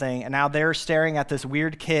buy something, and now they're staring at this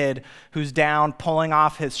weird kid who's down, pulling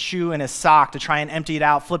off his shoe and his sock to try and empty it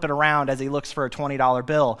out, flip it around as he looks for a $20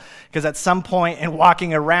 bill. Because at some point in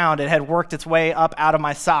walking around, it had worked its way up out of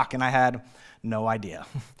my sock, and I had no idea.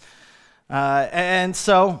 But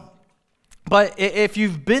if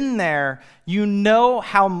you've been there, you know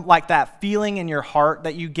how that feeling in your heart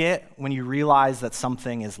that you get when you realize that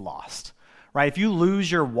something is lost. Right? If you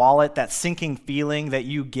lose your wallet, that sinking feeling that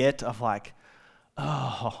you get of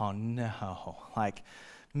oh no,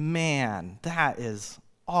 man, that is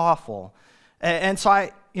awful. And so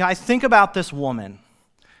I think about this woman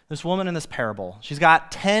this woman in this parable, she's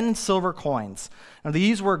got 10 silver coins. Now,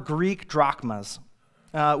 these were Greek drachmas,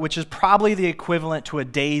 which is probably the equivalent to a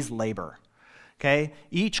day's labor. Okay?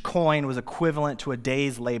 Each coin was equivalent to a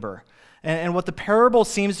day's labor. And what the parable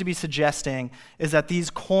seems to be suggesting is that these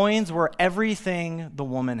coins were everything the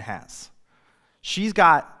woman has. She's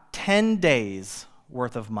got 10 days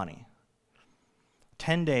worth of money.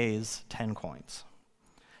 10 days, 10 coins.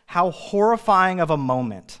 How horrifying of a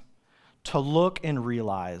moment to look and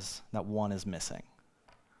realize that one is missing.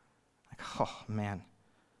 Like, oh, man.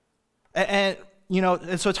 And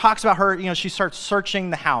so it talks about her, she starts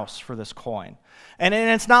searching the house for this coin. And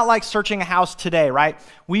it's not like searching a house today, right?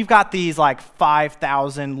 We've got these like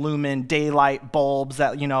 5,000 lumen daylight bulbs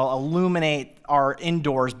that, illuminate our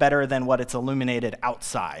indoors better than what it's illuminated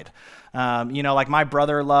outside. Like my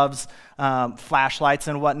brother loves flashlights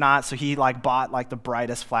and whatnot, so he like bought like the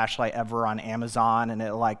brightest flashlight ever on Amazon, and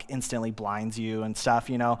it like instantly blinds you and stuff,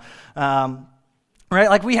 right?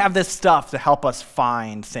 Like we have this stuff to help us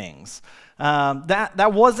find things.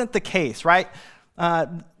 That wasn't the case, right?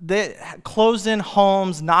 The closed-in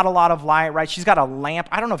homes, not a lot of light, right? She's got a lamp.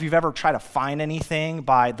 I don't know if you've ever tried to find anything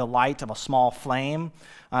by the light of a small flame,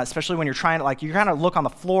 especially when you're trying to, you're trying to look on the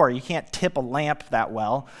floor. You can't tip a lamp that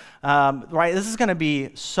well, right? This is going to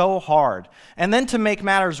be so hard. And then to make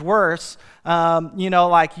matters worse, you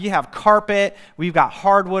have carpet, we've got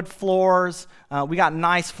hardwood floors, we got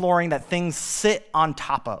nice flooring that things sit on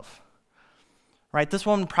top of, right? This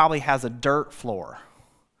one probably has a dirt floor.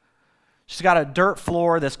 She's got a dirt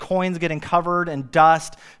floor. This coin's getting covered in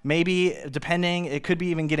dust. Maybe, depending, it could be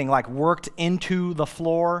even getting worked into the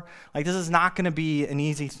floor. This is not going to be an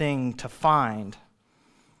easy thing to find.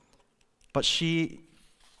 But she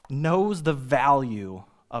knows the value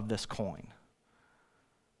of this coin.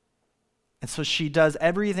 And so she does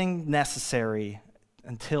everything necessary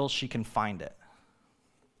until she can find it.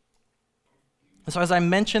 So as I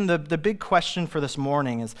mentioned, the big question for this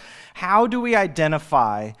morning is, how do we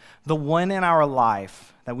identify the one in our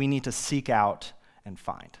life that we need to seek out and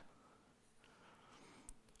find?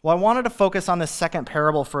 Well, I wanted to focus on this second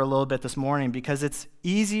parable for a little bit this morning because it's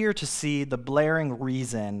easier to see the blaring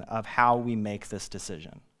reason of how we make this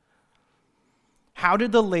decision. How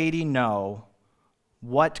did the lady know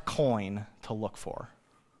what coin to look for?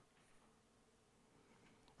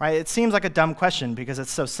 Right? It seems like a dumb question because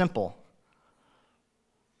it's so simple.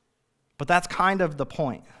 But that's kind of the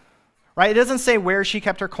point, right? It doesn't say where she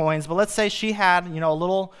kept her coins, but let's say she had, a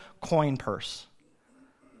little coin purse.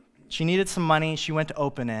 She needed some money. She went to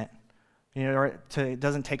open it. It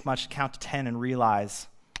doesn't take much to count to 10 and realize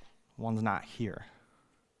one's not here.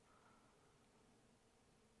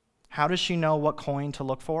 How does she know what coin to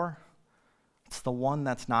look for? It's the one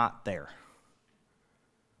that's not there.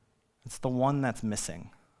 It's the one that's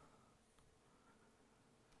missing.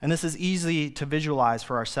 And this is easy to visualize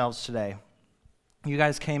for ourselves today. You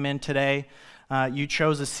guys came in today. You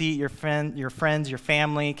chose a seat. Your friends, your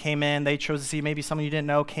family came in. They chose a seat. Maybe someone you didn't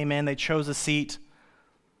know came in. They chose a seat.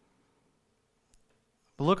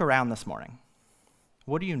 But look around this morning.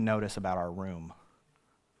 What do you notice about our room?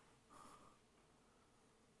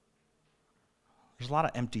 There's a lot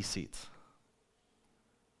of empty seats.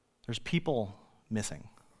 There's people missing.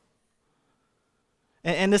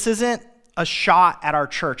 And this isn't a shot at our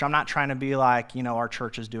church. I'm not trying to be like, our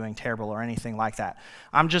church is doing terrible or anything like that.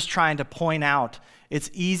 I'm just trying to point out it's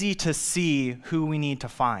easy to see who we need to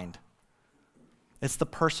find. It's the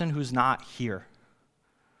person who's not here.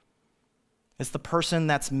 It's the person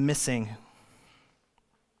that's missing.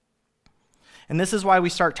 And this is why we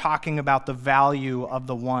start talking about the value of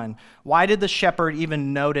the one. Why did the shepherd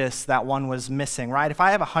even notice that one was missing, right? If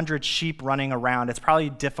I have 100 sheep running around, it's probably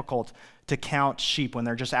difficult to count sheep when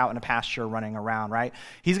they're just out in a pasture running around, right?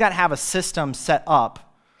 He's got to have a system set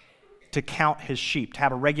up to count his sheep, to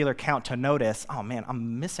have a regular count to notice, oh man,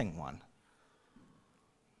 I'm missing one.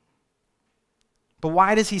 But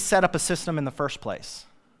why does he set up a system in the first place?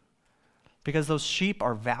 Because those sheep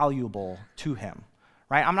are valuable to him.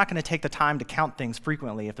 Right? I'm not going to take the time to count things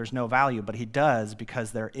frequently if there's no value, but he does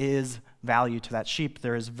because there is value to that sheep.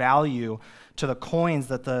 There is value to the coins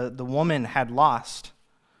that the woman had lost.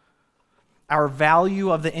 Our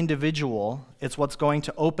value of the individual is what's going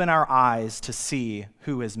to open our eyes to see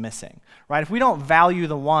who is missing. Right? If we don't value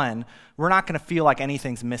the one, we're not going to feel like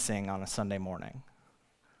anything's missing on a Sunday morning.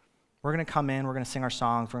 We're going to come in, we're going to sing our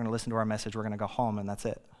songs, we're going to listen to our message, we're going to go home, and that's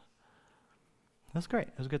it. That's great.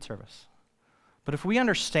 It was a good service. But if we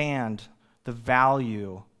understand the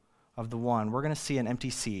value of the one, we're going to see an empty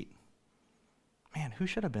seat. Man, who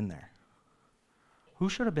should have been there? Who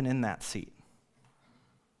should have been in that seat?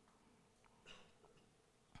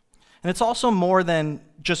 And it's also more than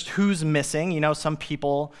just who's missing. Some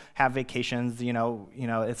people have vacations,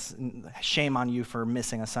 it's shame on you for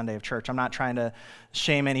missing a Sunday of church. I'm not trying to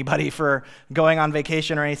shame anybody for going on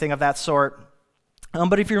vacation or anything of that sort.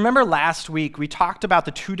 But if you remember last week, we talked about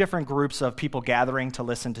the two different groups of people gathering to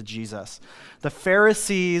listen to Jesus, the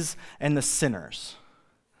Pharisees and the sinners.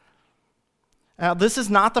 Now, this is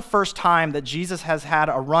not the first time that Jesus has had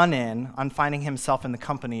a run-in on finding himself in the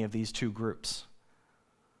company of these two groups.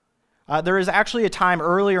 There is actually a time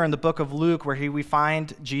earlier in the book of Luke where we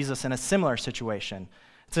find Jesus in a similar situation.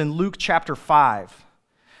 It's in Luke chapter 5.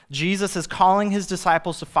 Jesus is calling his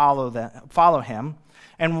disciples to follow him,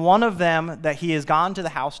 and one of them that he has gone to the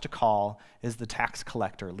house to call is the tax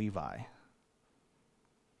collector, Levi.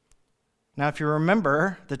 Now, if you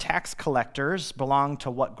remember, the tax collectors belong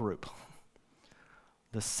to what group?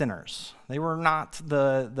 The sinners. They were not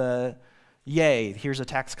the yay, here's a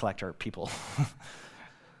tax collector people.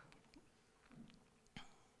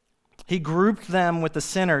 He grouped them with the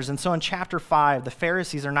sinners. And so in chapter 5, the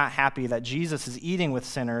Pharisees are not happy that Jesus is eating with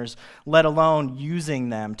sinners, let alone using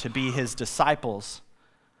them to be his disciples.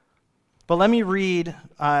 But let me read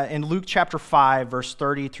in Luke chapter 5, verse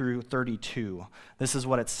 30 through 32. This is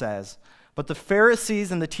what it says. But the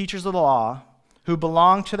Pharisees and the teachers of the law who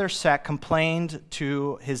belonged to their sect complained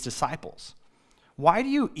to his disciples, "Why do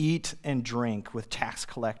you eat and drink with tax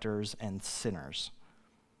collectors and sinners?"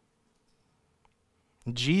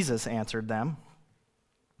 Jesus answered them,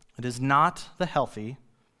 "It is not the healthy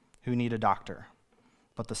who need a doctor,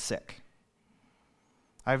 but the sick.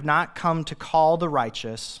 I have not come to call the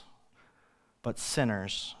righteous, but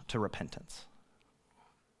sinners to repentance."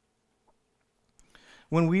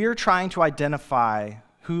 When we are trying to identify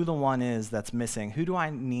who the one is that's missing, who do I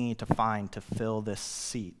need to find to fill this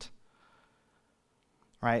seat?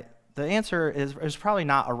 Right? The answer is probably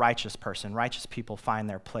not a righteous person. Righteous people find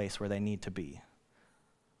their place where they need to be.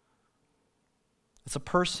 It's a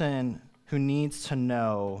person who needs to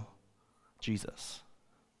know Jesus.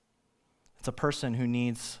 It's a person who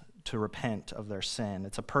needs to repent of their sin.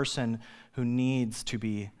 It's a person who needs to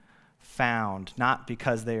be found, not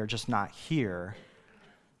because they are just not here,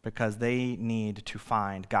 because they need to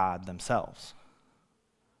find God themselves.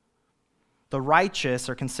 The righteous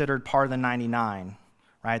are considered part of the 99,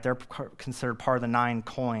 right? They're considered part of the 9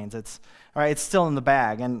 coins. It's still in the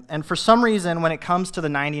bag. And for some reason, when it comes to the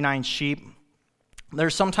 99 sheep,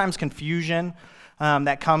 there's sometimes confusion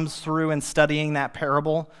that comes through in studying that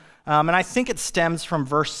parable. And I think it stems from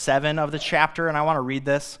verse 7 of the chapter, and I want to read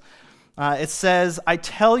this. It says, "I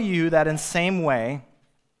tell you that in same way,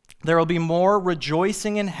 there will be more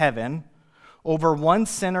rejoicing in heaven over one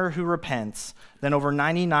sinner who repents than over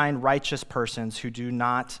 99 righteous persons who do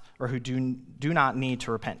not need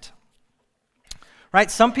to repent." Right?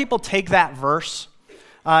 Some people take that verse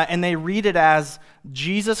and they read it as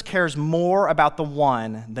Jesus cares more about the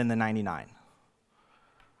one than the 99.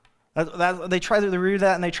 They try to read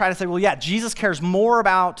that and they try to say, well, yeah, Jesus cares more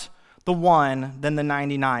about the one than the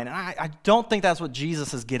 99. And I don't think that's what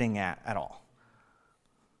Jesus is getting at all.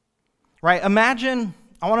 Right? Imagine,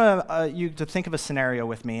 I want you to think of a scenario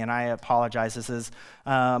with me, and I apologize, this is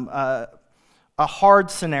a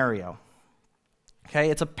hard scenario.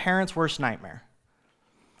 Okay? It's a parent's worst nightmare.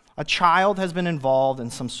 A child has been involved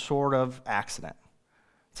in some sort of accident.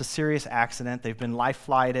 It's a serious accident. They've been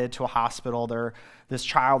life-flighted to a hospital. This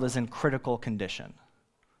child is in critical condition.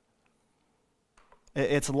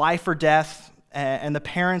 It's life or death, and the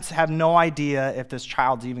parents have no idea if this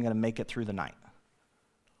child's even going to make it through the night.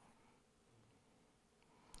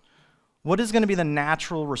 What is going to be the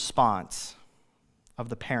natural response of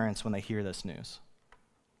the parents when they hear this news?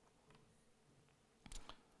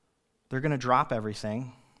 They're going to drop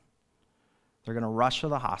everything. They're going to rush to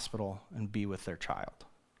the hospital and be with their child,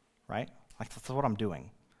 right? Like, that's what I'm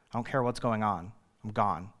doing. I don't care what's going on. I'm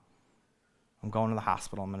gone. I'm going to the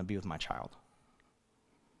hospital. I'm going to be with my child.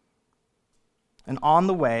 And on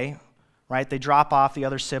the way, right, they drop off the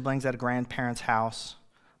other siblings at a grandparent's house,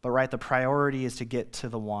 but, right, the priority is to get to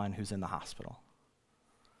the one who's in the hospital.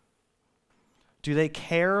 Do they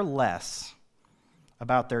care less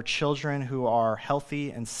about their children who are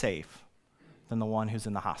healthy and safe than the one who's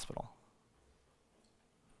in the hospital?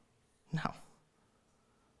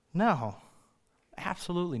 No,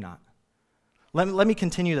 absolutely not. Let me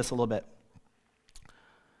continue this a little bit.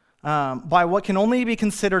 By what can only be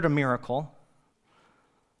considered a miracle,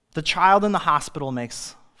 the child in the hospital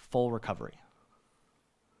makes full recovery.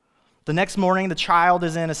 The next morning, the child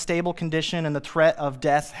is in a stable condition and the threat of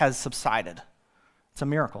death has subsided. It's a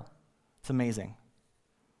miracle. It's amazing.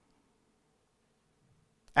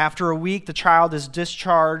 After a week, the child is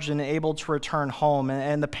discharged and able to return home,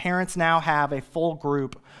 and the parents now have a full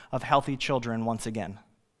group of healthy children once again.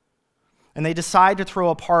 And they decide to throw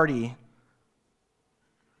a party.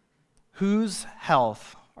 Whose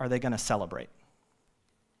health are they going to celebrate?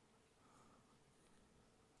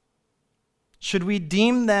 Should we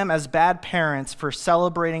deem them as bad parents for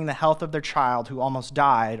celebrating the health of their child who almost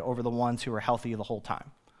died over the ones who were healthy the whole time?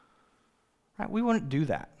 Right? We wouldn't do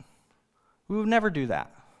that. We would never do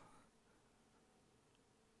that.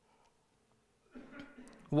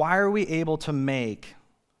 Why are we able to make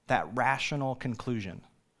that rational conclusion?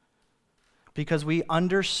 Because we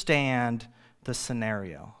understand the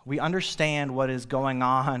scenario. We understand what is going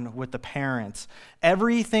on with the parents.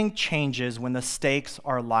 Everything changes when the stakes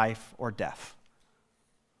are life or death.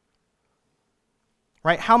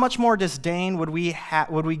 Right? How much more disdain would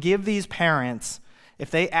we give these parents if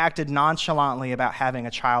they acted nonchalantly about having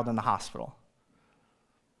a child in the hospital?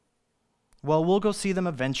 Well, we'll go see them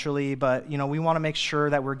eventually, but we want to make sure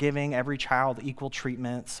that we're giving every child equal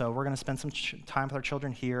treatment, so we're going to spend some time with our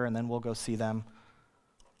children here, and then we'll go see them.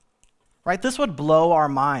 Right? This would blow our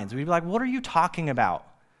minds. We'd be like, what are you talking about?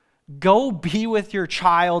 Go be with your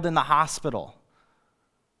child in the hospital.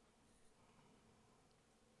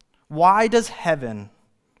 Why does heaven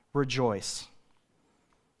rejoice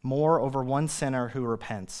more over one sinner who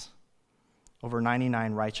repents over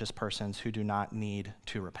 99 righteous persons who do not need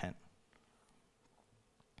to repent?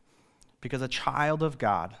 Because a child of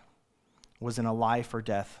God was in a life or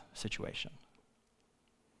death situation.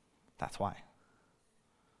 That's why.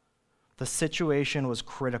 The situation was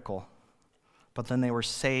critical, but then they were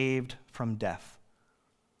saved from death.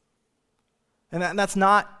 And that's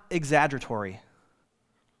not exaggeratory.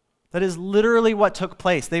 That is literally what took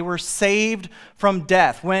place. They were saved from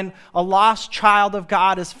death. When a lost child of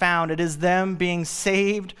God is found, it is them being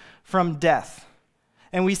saved from death.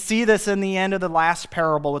 And we see this in the end of the last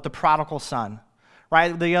parable with the prodigal son.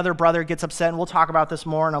 Right? The other brother gets upset, and we'll talk about this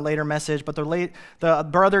more in a later message, but the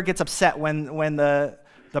brother gets upset when the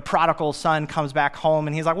prodigal son comes back home,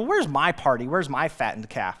 and he's like, well, where's my party? Where's my fattened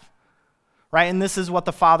calf? Right? And this is what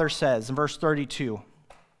the father says in verse 32.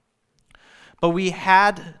 But we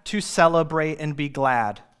had to celebrate and be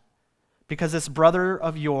glad, because this brother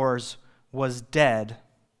of yours was dead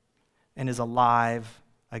and is alive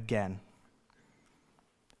again.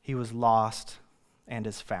 He was lost and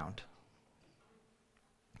is found.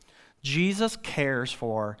 Jesus cares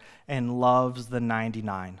for and loves the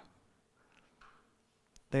 99.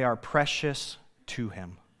 They are precious to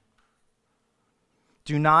him.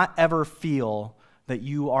 Do not ever feel that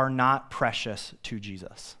you are not precious to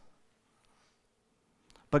Jesus.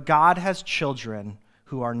 But God has children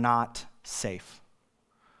who are not safe.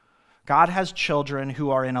 God has children who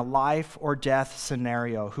are in a life or death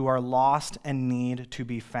scenario, who are lost and need to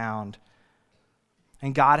be found.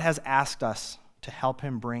 And God has asked us to help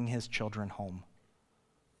him bring his children home.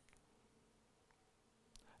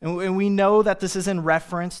 And we know that this is in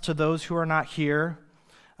reference to those who are not here,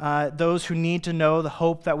 those who need to know the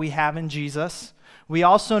hope that we have in Jesus. We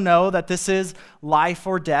also know that this is life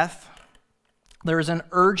or death. There is an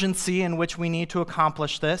urgency in which we need to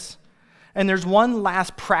accomplish this. And there's one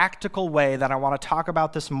last practical way that I want to talk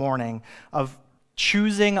about this morning of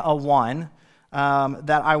choosing a one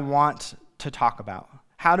that I want to talk about.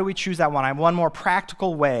 How do we choose that one? I have one more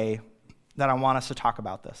practical way that I want us to talk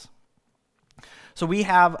about this. So we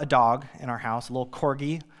have a dog in our house, a little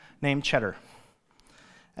corgi named Cheddar.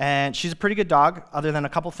 And she's a pretty good dog, other than a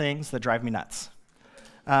couple things that drive me nuts.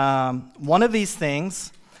 One of these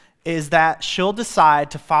things is that she'll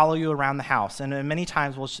decide to follow you around the house. And many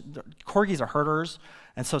times, corgis are herders,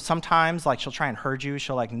 and so sometimes she'll try and herd you.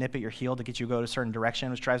 She'll nip at your heel to get you to go to a certain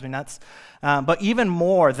direction, which drives me nuts. But even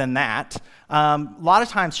more than that, a lot of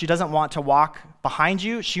times she doesn't want to walk behind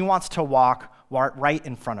you. She wants to walk right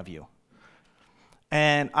in front of you.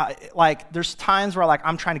 And there's times where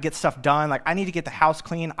I'm trying to get stuff done. I need to get the house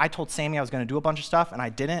clean. I told Sammy I was going to do a bunch of stuff, and I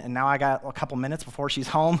didn't. And now I got a couple minutes before she's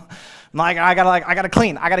home. I gotta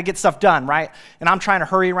clean. I gotta get stuff done, right? And I'm trying to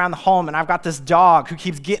hurry around the home, and I've got this dog who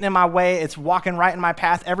keeps getting in my way. It's walking right in my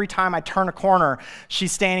path. Every time I turn a corner,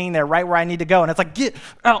 she's standing there right where I need to go. And it's like, get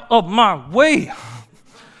out of my way.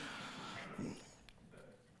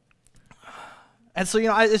 And so,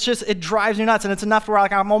 it drives me nuts, and it's enough to where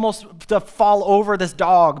I'm almost to fall over this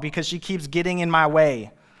dog because she keeps getting in my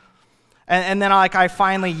way. And then I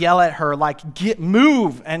finally yell at her,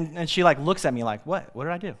 move, and she looks at me like, what? What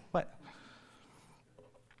did I do? What?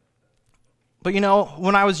 But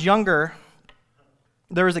when I was younger,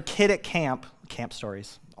 there was a kid at camp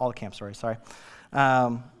stories, all the camp stories, sorry.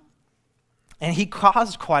 And he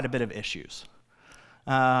caused quite a bit of issues.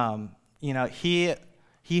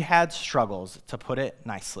 He had struggles, to put it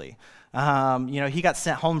nicely. He got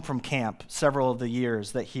sent home from camp several of the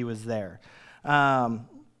years that he was there.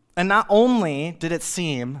 And not only did it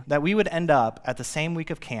seem that we would end up at the same week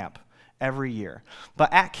of camp every year,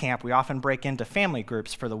 but at camp we often break into family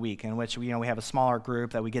groups for the week in which we have a smaller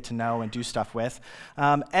group that we get to know and do stuff with.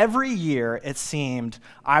 Every year it seemed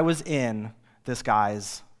I was in this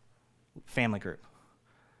guy's family group,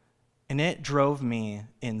 and it drove me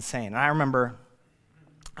insane. And I remember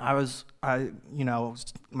my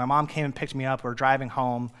mom came and picked me up. We were driving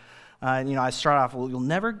home. I started off, well, you'll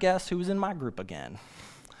never guess who was in my group again.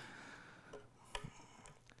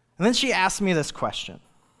 And then she asked me this question.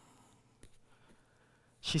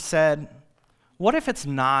 She said, what if it's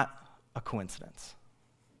not a coincidence?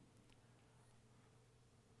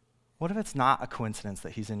 What if it's not a coincidence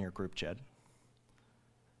that he's in your group, Jed?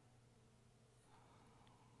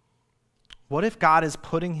 What if God is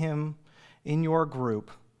putting him in your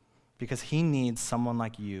group because he needs someone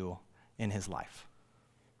like you in his life?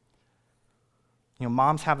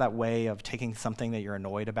 Moms have that way of taking something that you're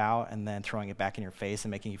annoyed about and then throwing it back in your face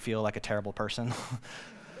and making you feel like a terrible person.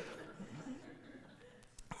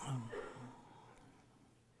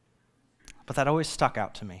 But that always stuck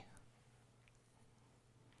out to me.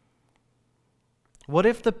 What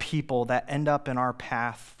if the people that end up in our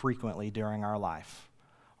path frequently during our life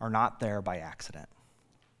are not there by accident?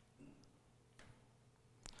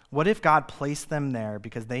 What if God placed them there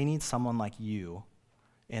because they need someone like you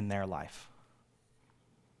in their life?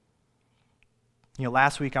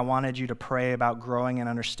 Last week I wanted you to pray about growing and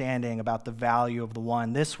understanding about the value of the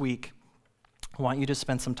one. This week, I want you to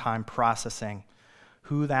spend some time processing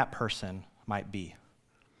who that person might be.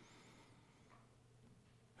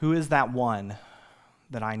 Who is that one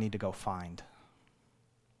that I need to go find?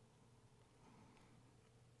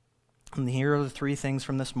 And here are the three things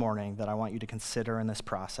from this morning that I want you to consider in this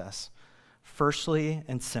process. Firstly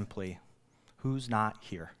and simply, who's not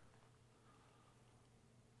here?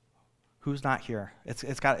 Who's not here?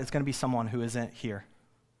 It's going to be someone who isn't here.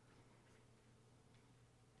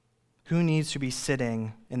 Who needs to be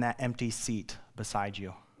sitting in that empty seat beside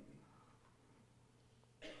you?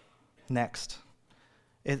 Next,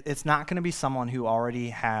 it's not going to be someone who already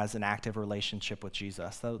has an active relationship with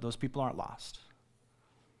Jesus. Those people aren't lost.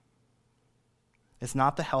 It's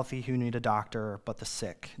not the healthy who need a doctor, but the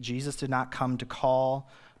sick. Jesus did not come to call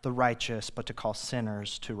the righteous, but to call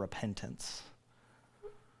sinners to repentance.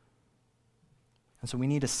 And so we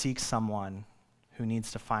need to seek someone who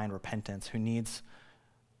needs to find repentance, who needs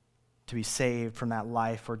to be saved from that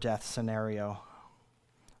life or death scenario.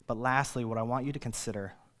 But lastly, what I want you to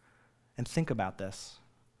consider and think about this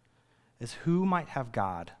is who might have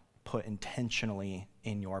God put intentionally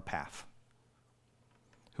in your path?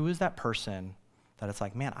 Who is that person that it's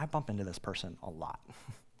like, man, I bump into this person a lot?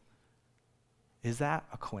 Is that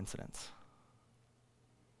a coincidence?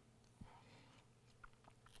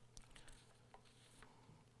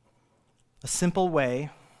 A simple way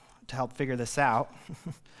to help figure this out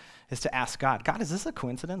is to ask God, God, is this a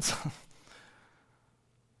coincidence?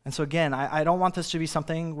 And so again, I don't want this to be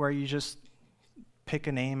something where you just pick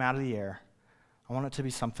a name out of the air. I want it to be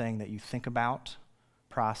something that you think about,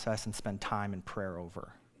 process, and spend time in prayer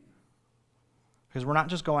over. Because we're not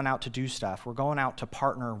just going out to do stuff, we're going out to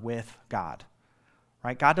partner with God.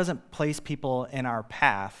 Right? God doesn't place people in our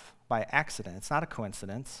path by accident. It's not a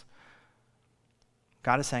coincidence.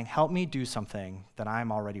 God is saying, help me do something that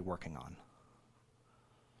I'm already working on.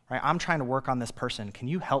 Right? I'm trying to work on this person. Can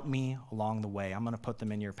you help me along the way? I'm going to put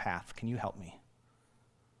them in your path. Can you help me?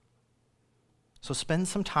 So spend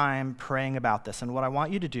some time praying about this. And what I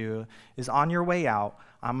want you to do is on your way out,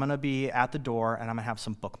 I'm going to be at the door and I'm going to have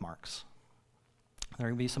some bookmarks. There are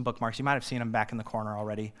going to be some bookmarks. You might have seen them back in the corner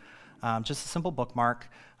already. Just a simple bookmark.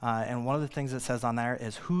 And one of the things it says on there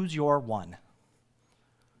is, who's your one?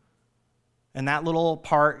 And that little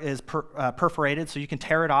part is perforated, so you can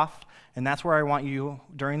tear it off. And that's where I want you,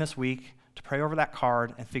 during this week, to pray over that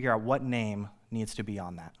card and figure out what name needs to be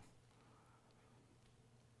on that.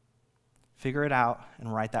 Figure it out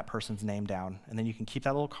and write that person's name down. And then you can keep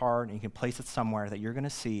that little card and you can place it somewhere that you're going to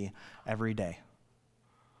see every day.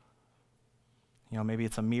 Maybe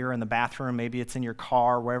it's a mirror in the bathroom, maybe it's in your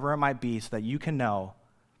car, wherever it might be, so that you can know,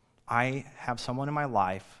 I have someone in my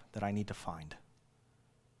life that I need to find.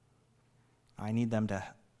 I need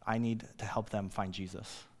to help them find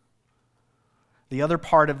Jesus. The other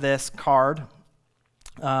part of this card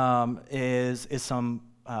is some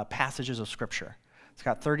passages of Scripture. It's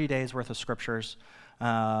got 30 days worth of scriptures.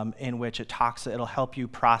 in which it'll help you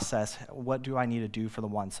process, what do I need to do for the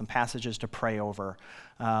one? Some passages to pray over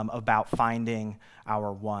about finding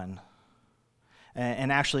our one.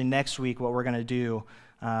 And actually next week what we're going to do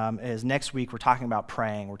is next week we're talking about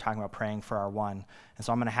praying. We're talking about praying for our one. And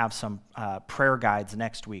so I'm going to have some prayer guides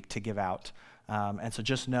next week to give out. And so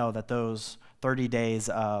just know that those 30 days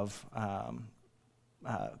of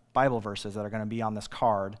Bible verses that are going to be on this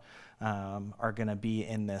card are going to be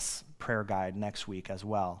in this prayer guide next week as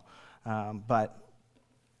well. But,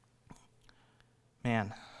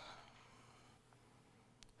 man,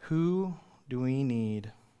 who do we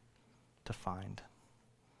need to find?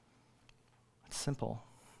 It's simple.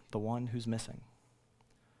 The one who's missing.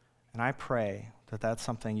 And I pray that that's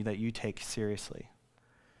something that you take seriously,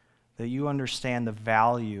 that you understand the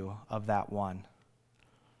value of that one.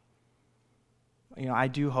 You know, I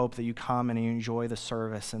do hope that you come and you enjoy the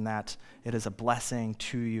service and that it is a blessing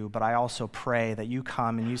to you, but I also pray that you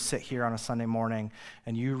come and you sit here on a Sunday morning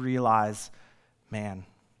and you realize, man,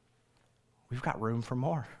 we've got room for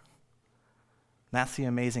more. And that's the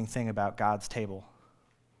amazing thing about God's table.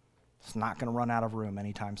 It's not going to run out of room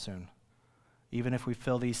anytime soon. Even if we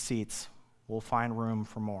fill these seats, we'll find room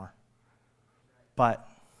for more. But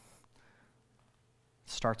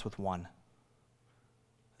it starts with one.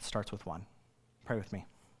 It starts with one. Pray with me.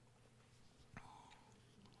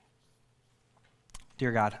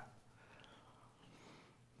 Dear God,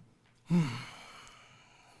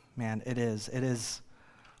 man, it is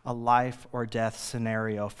a life or death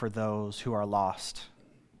scenario for those who are lost.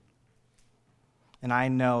 And I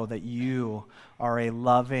know that you are a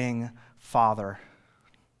loving Father.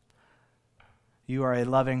 You are a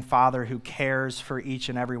loving Father who cares for each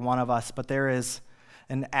and every one of us, but there is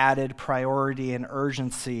an added priority and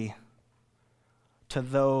urgency to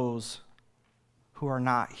those who are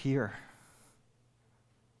not here.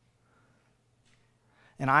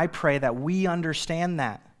 And I pray that we understand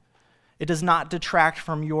that. It does not detract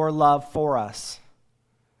from your love for us.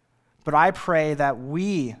 But I pray that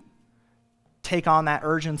we take on that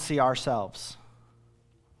urgency ourselves.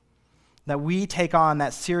 That we take on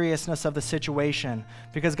that seriousness of the situation.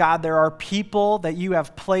 Because, God, there are people that you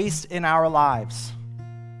have placed in our lives.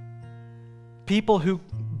 People who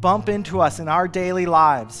bump into us in our daily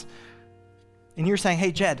lives. And you're saying,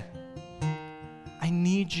 hey, Jed, I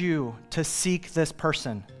need you to seek this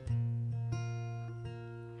person.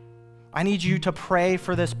 I need you to pray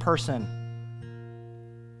for this person.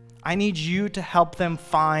 I need you to help them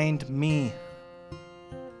find me.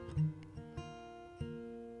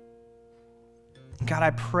 God,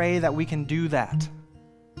 I pray that we can do that.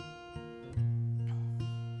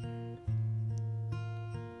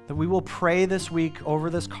 That we will pray this week over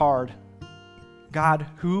this card. God,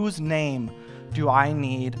 whose name do I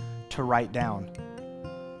need to write down?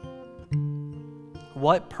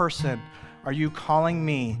 What person are you calling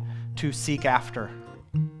me to seek after?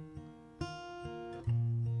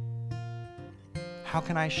 How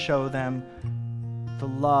can I show them the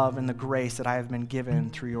love and the grace that I have been given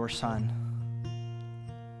through your Son?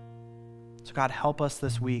 So God, help us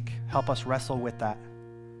this week. Help us wrestle with that.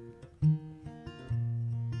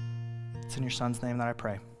 It's in your Son's name that I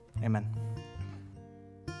pray. Amen.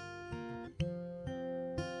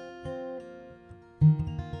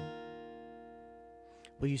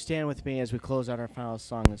 Will you stand with me as we close out our final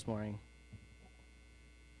song this morning?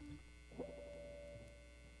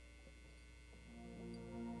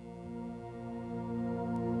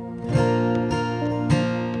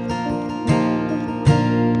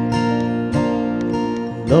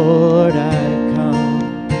 Lord, I come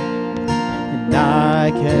and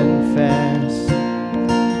I confess,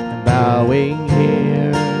 and bowing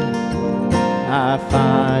here I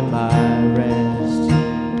find my rest,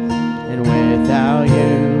 and without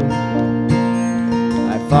you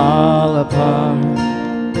I fall apart.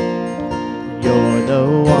 You're the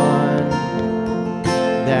one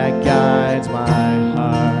that guides my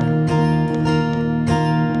heart.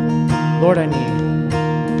 Lord, I need you.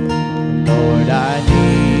 Lord, I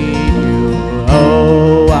need you.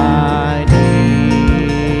 Oh, I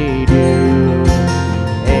need you.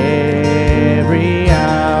 Every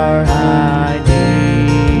hour I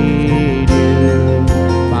need you.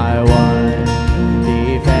 My one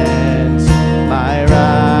defense, my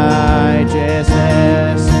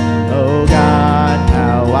righteousness. Oh God,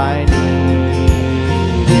 how I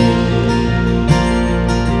need you.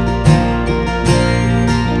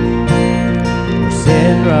 Where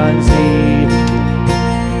sin runs deep,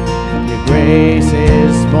 your grace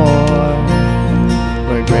is more.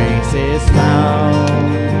 Where grace is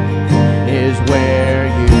found is where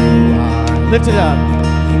you are. Lift it up.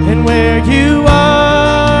 And where you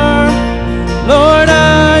are, Lord,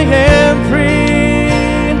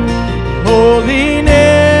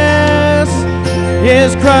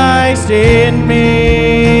 is Christ in me.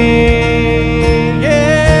 Yeah.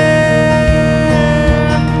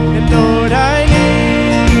 And Lord, I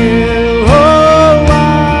need you. Oh,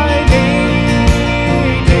 I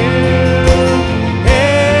need you.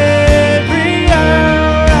 Every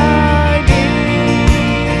hour I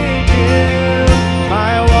need you.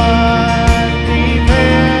 My one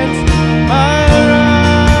defense, my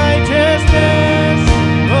righteousness.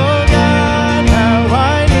 Oh God, how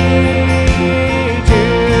I need you.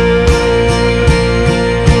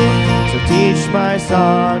 So teach my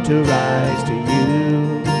song to rise to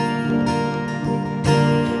you.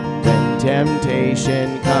 When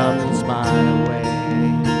temptation comes my way,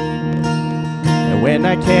 and when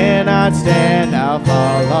I cannot stand, I'll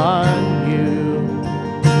fall on you.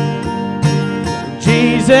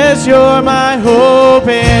 Jesus, you're my hope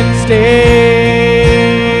and stay.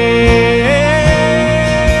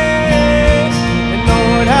 And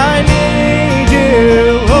Lord, I need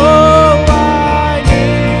you. Oh, I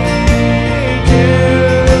need you.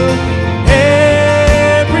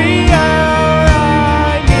 Every hour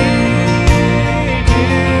I need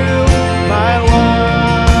you. My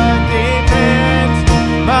one defense,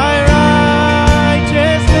 my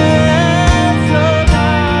righteousness. Oh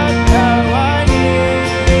God, how I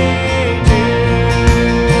need you.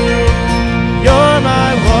 You're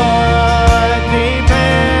my one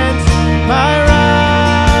defense, my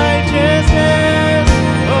righteousness.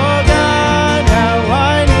 Oh God, how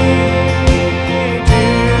I need you.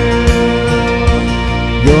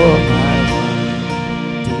 You're my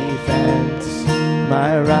one defense,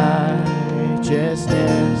 my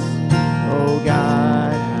righteousness. Oh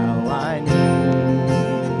God, how I need you.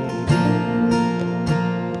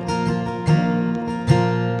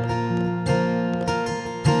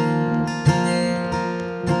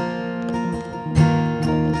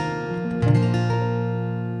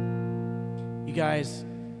 Guys,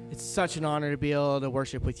 it's such an honor to be able to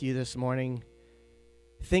worship with you this morning.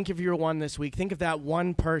 Think of your one this week. Think of that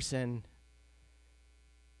one person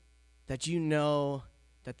that you know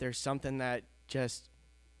that there's something that just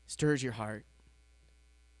stirs your heart.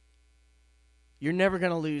 You're never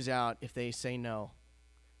going to lose out if they say no.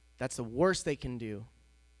 That's the worst they can do.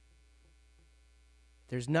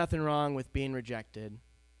 There's nothing wrong with being rejected,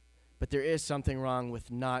 but there is something wrong with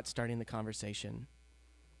not starting the conversation.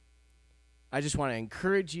 I just want to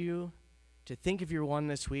encourage you to think of your one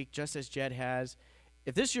this week, just as Jed has.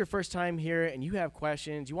 If this is your first time here and you have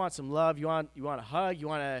questions, you want some love, you want a hug, you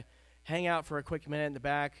want to hang out for a quick minute in the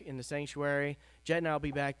back in the sanctuary, Jed and I will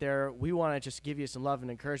be back there. We want to just give you some love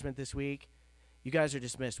and encouragement this week. You guys are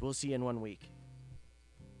dismissed. We'll see you in 1 week.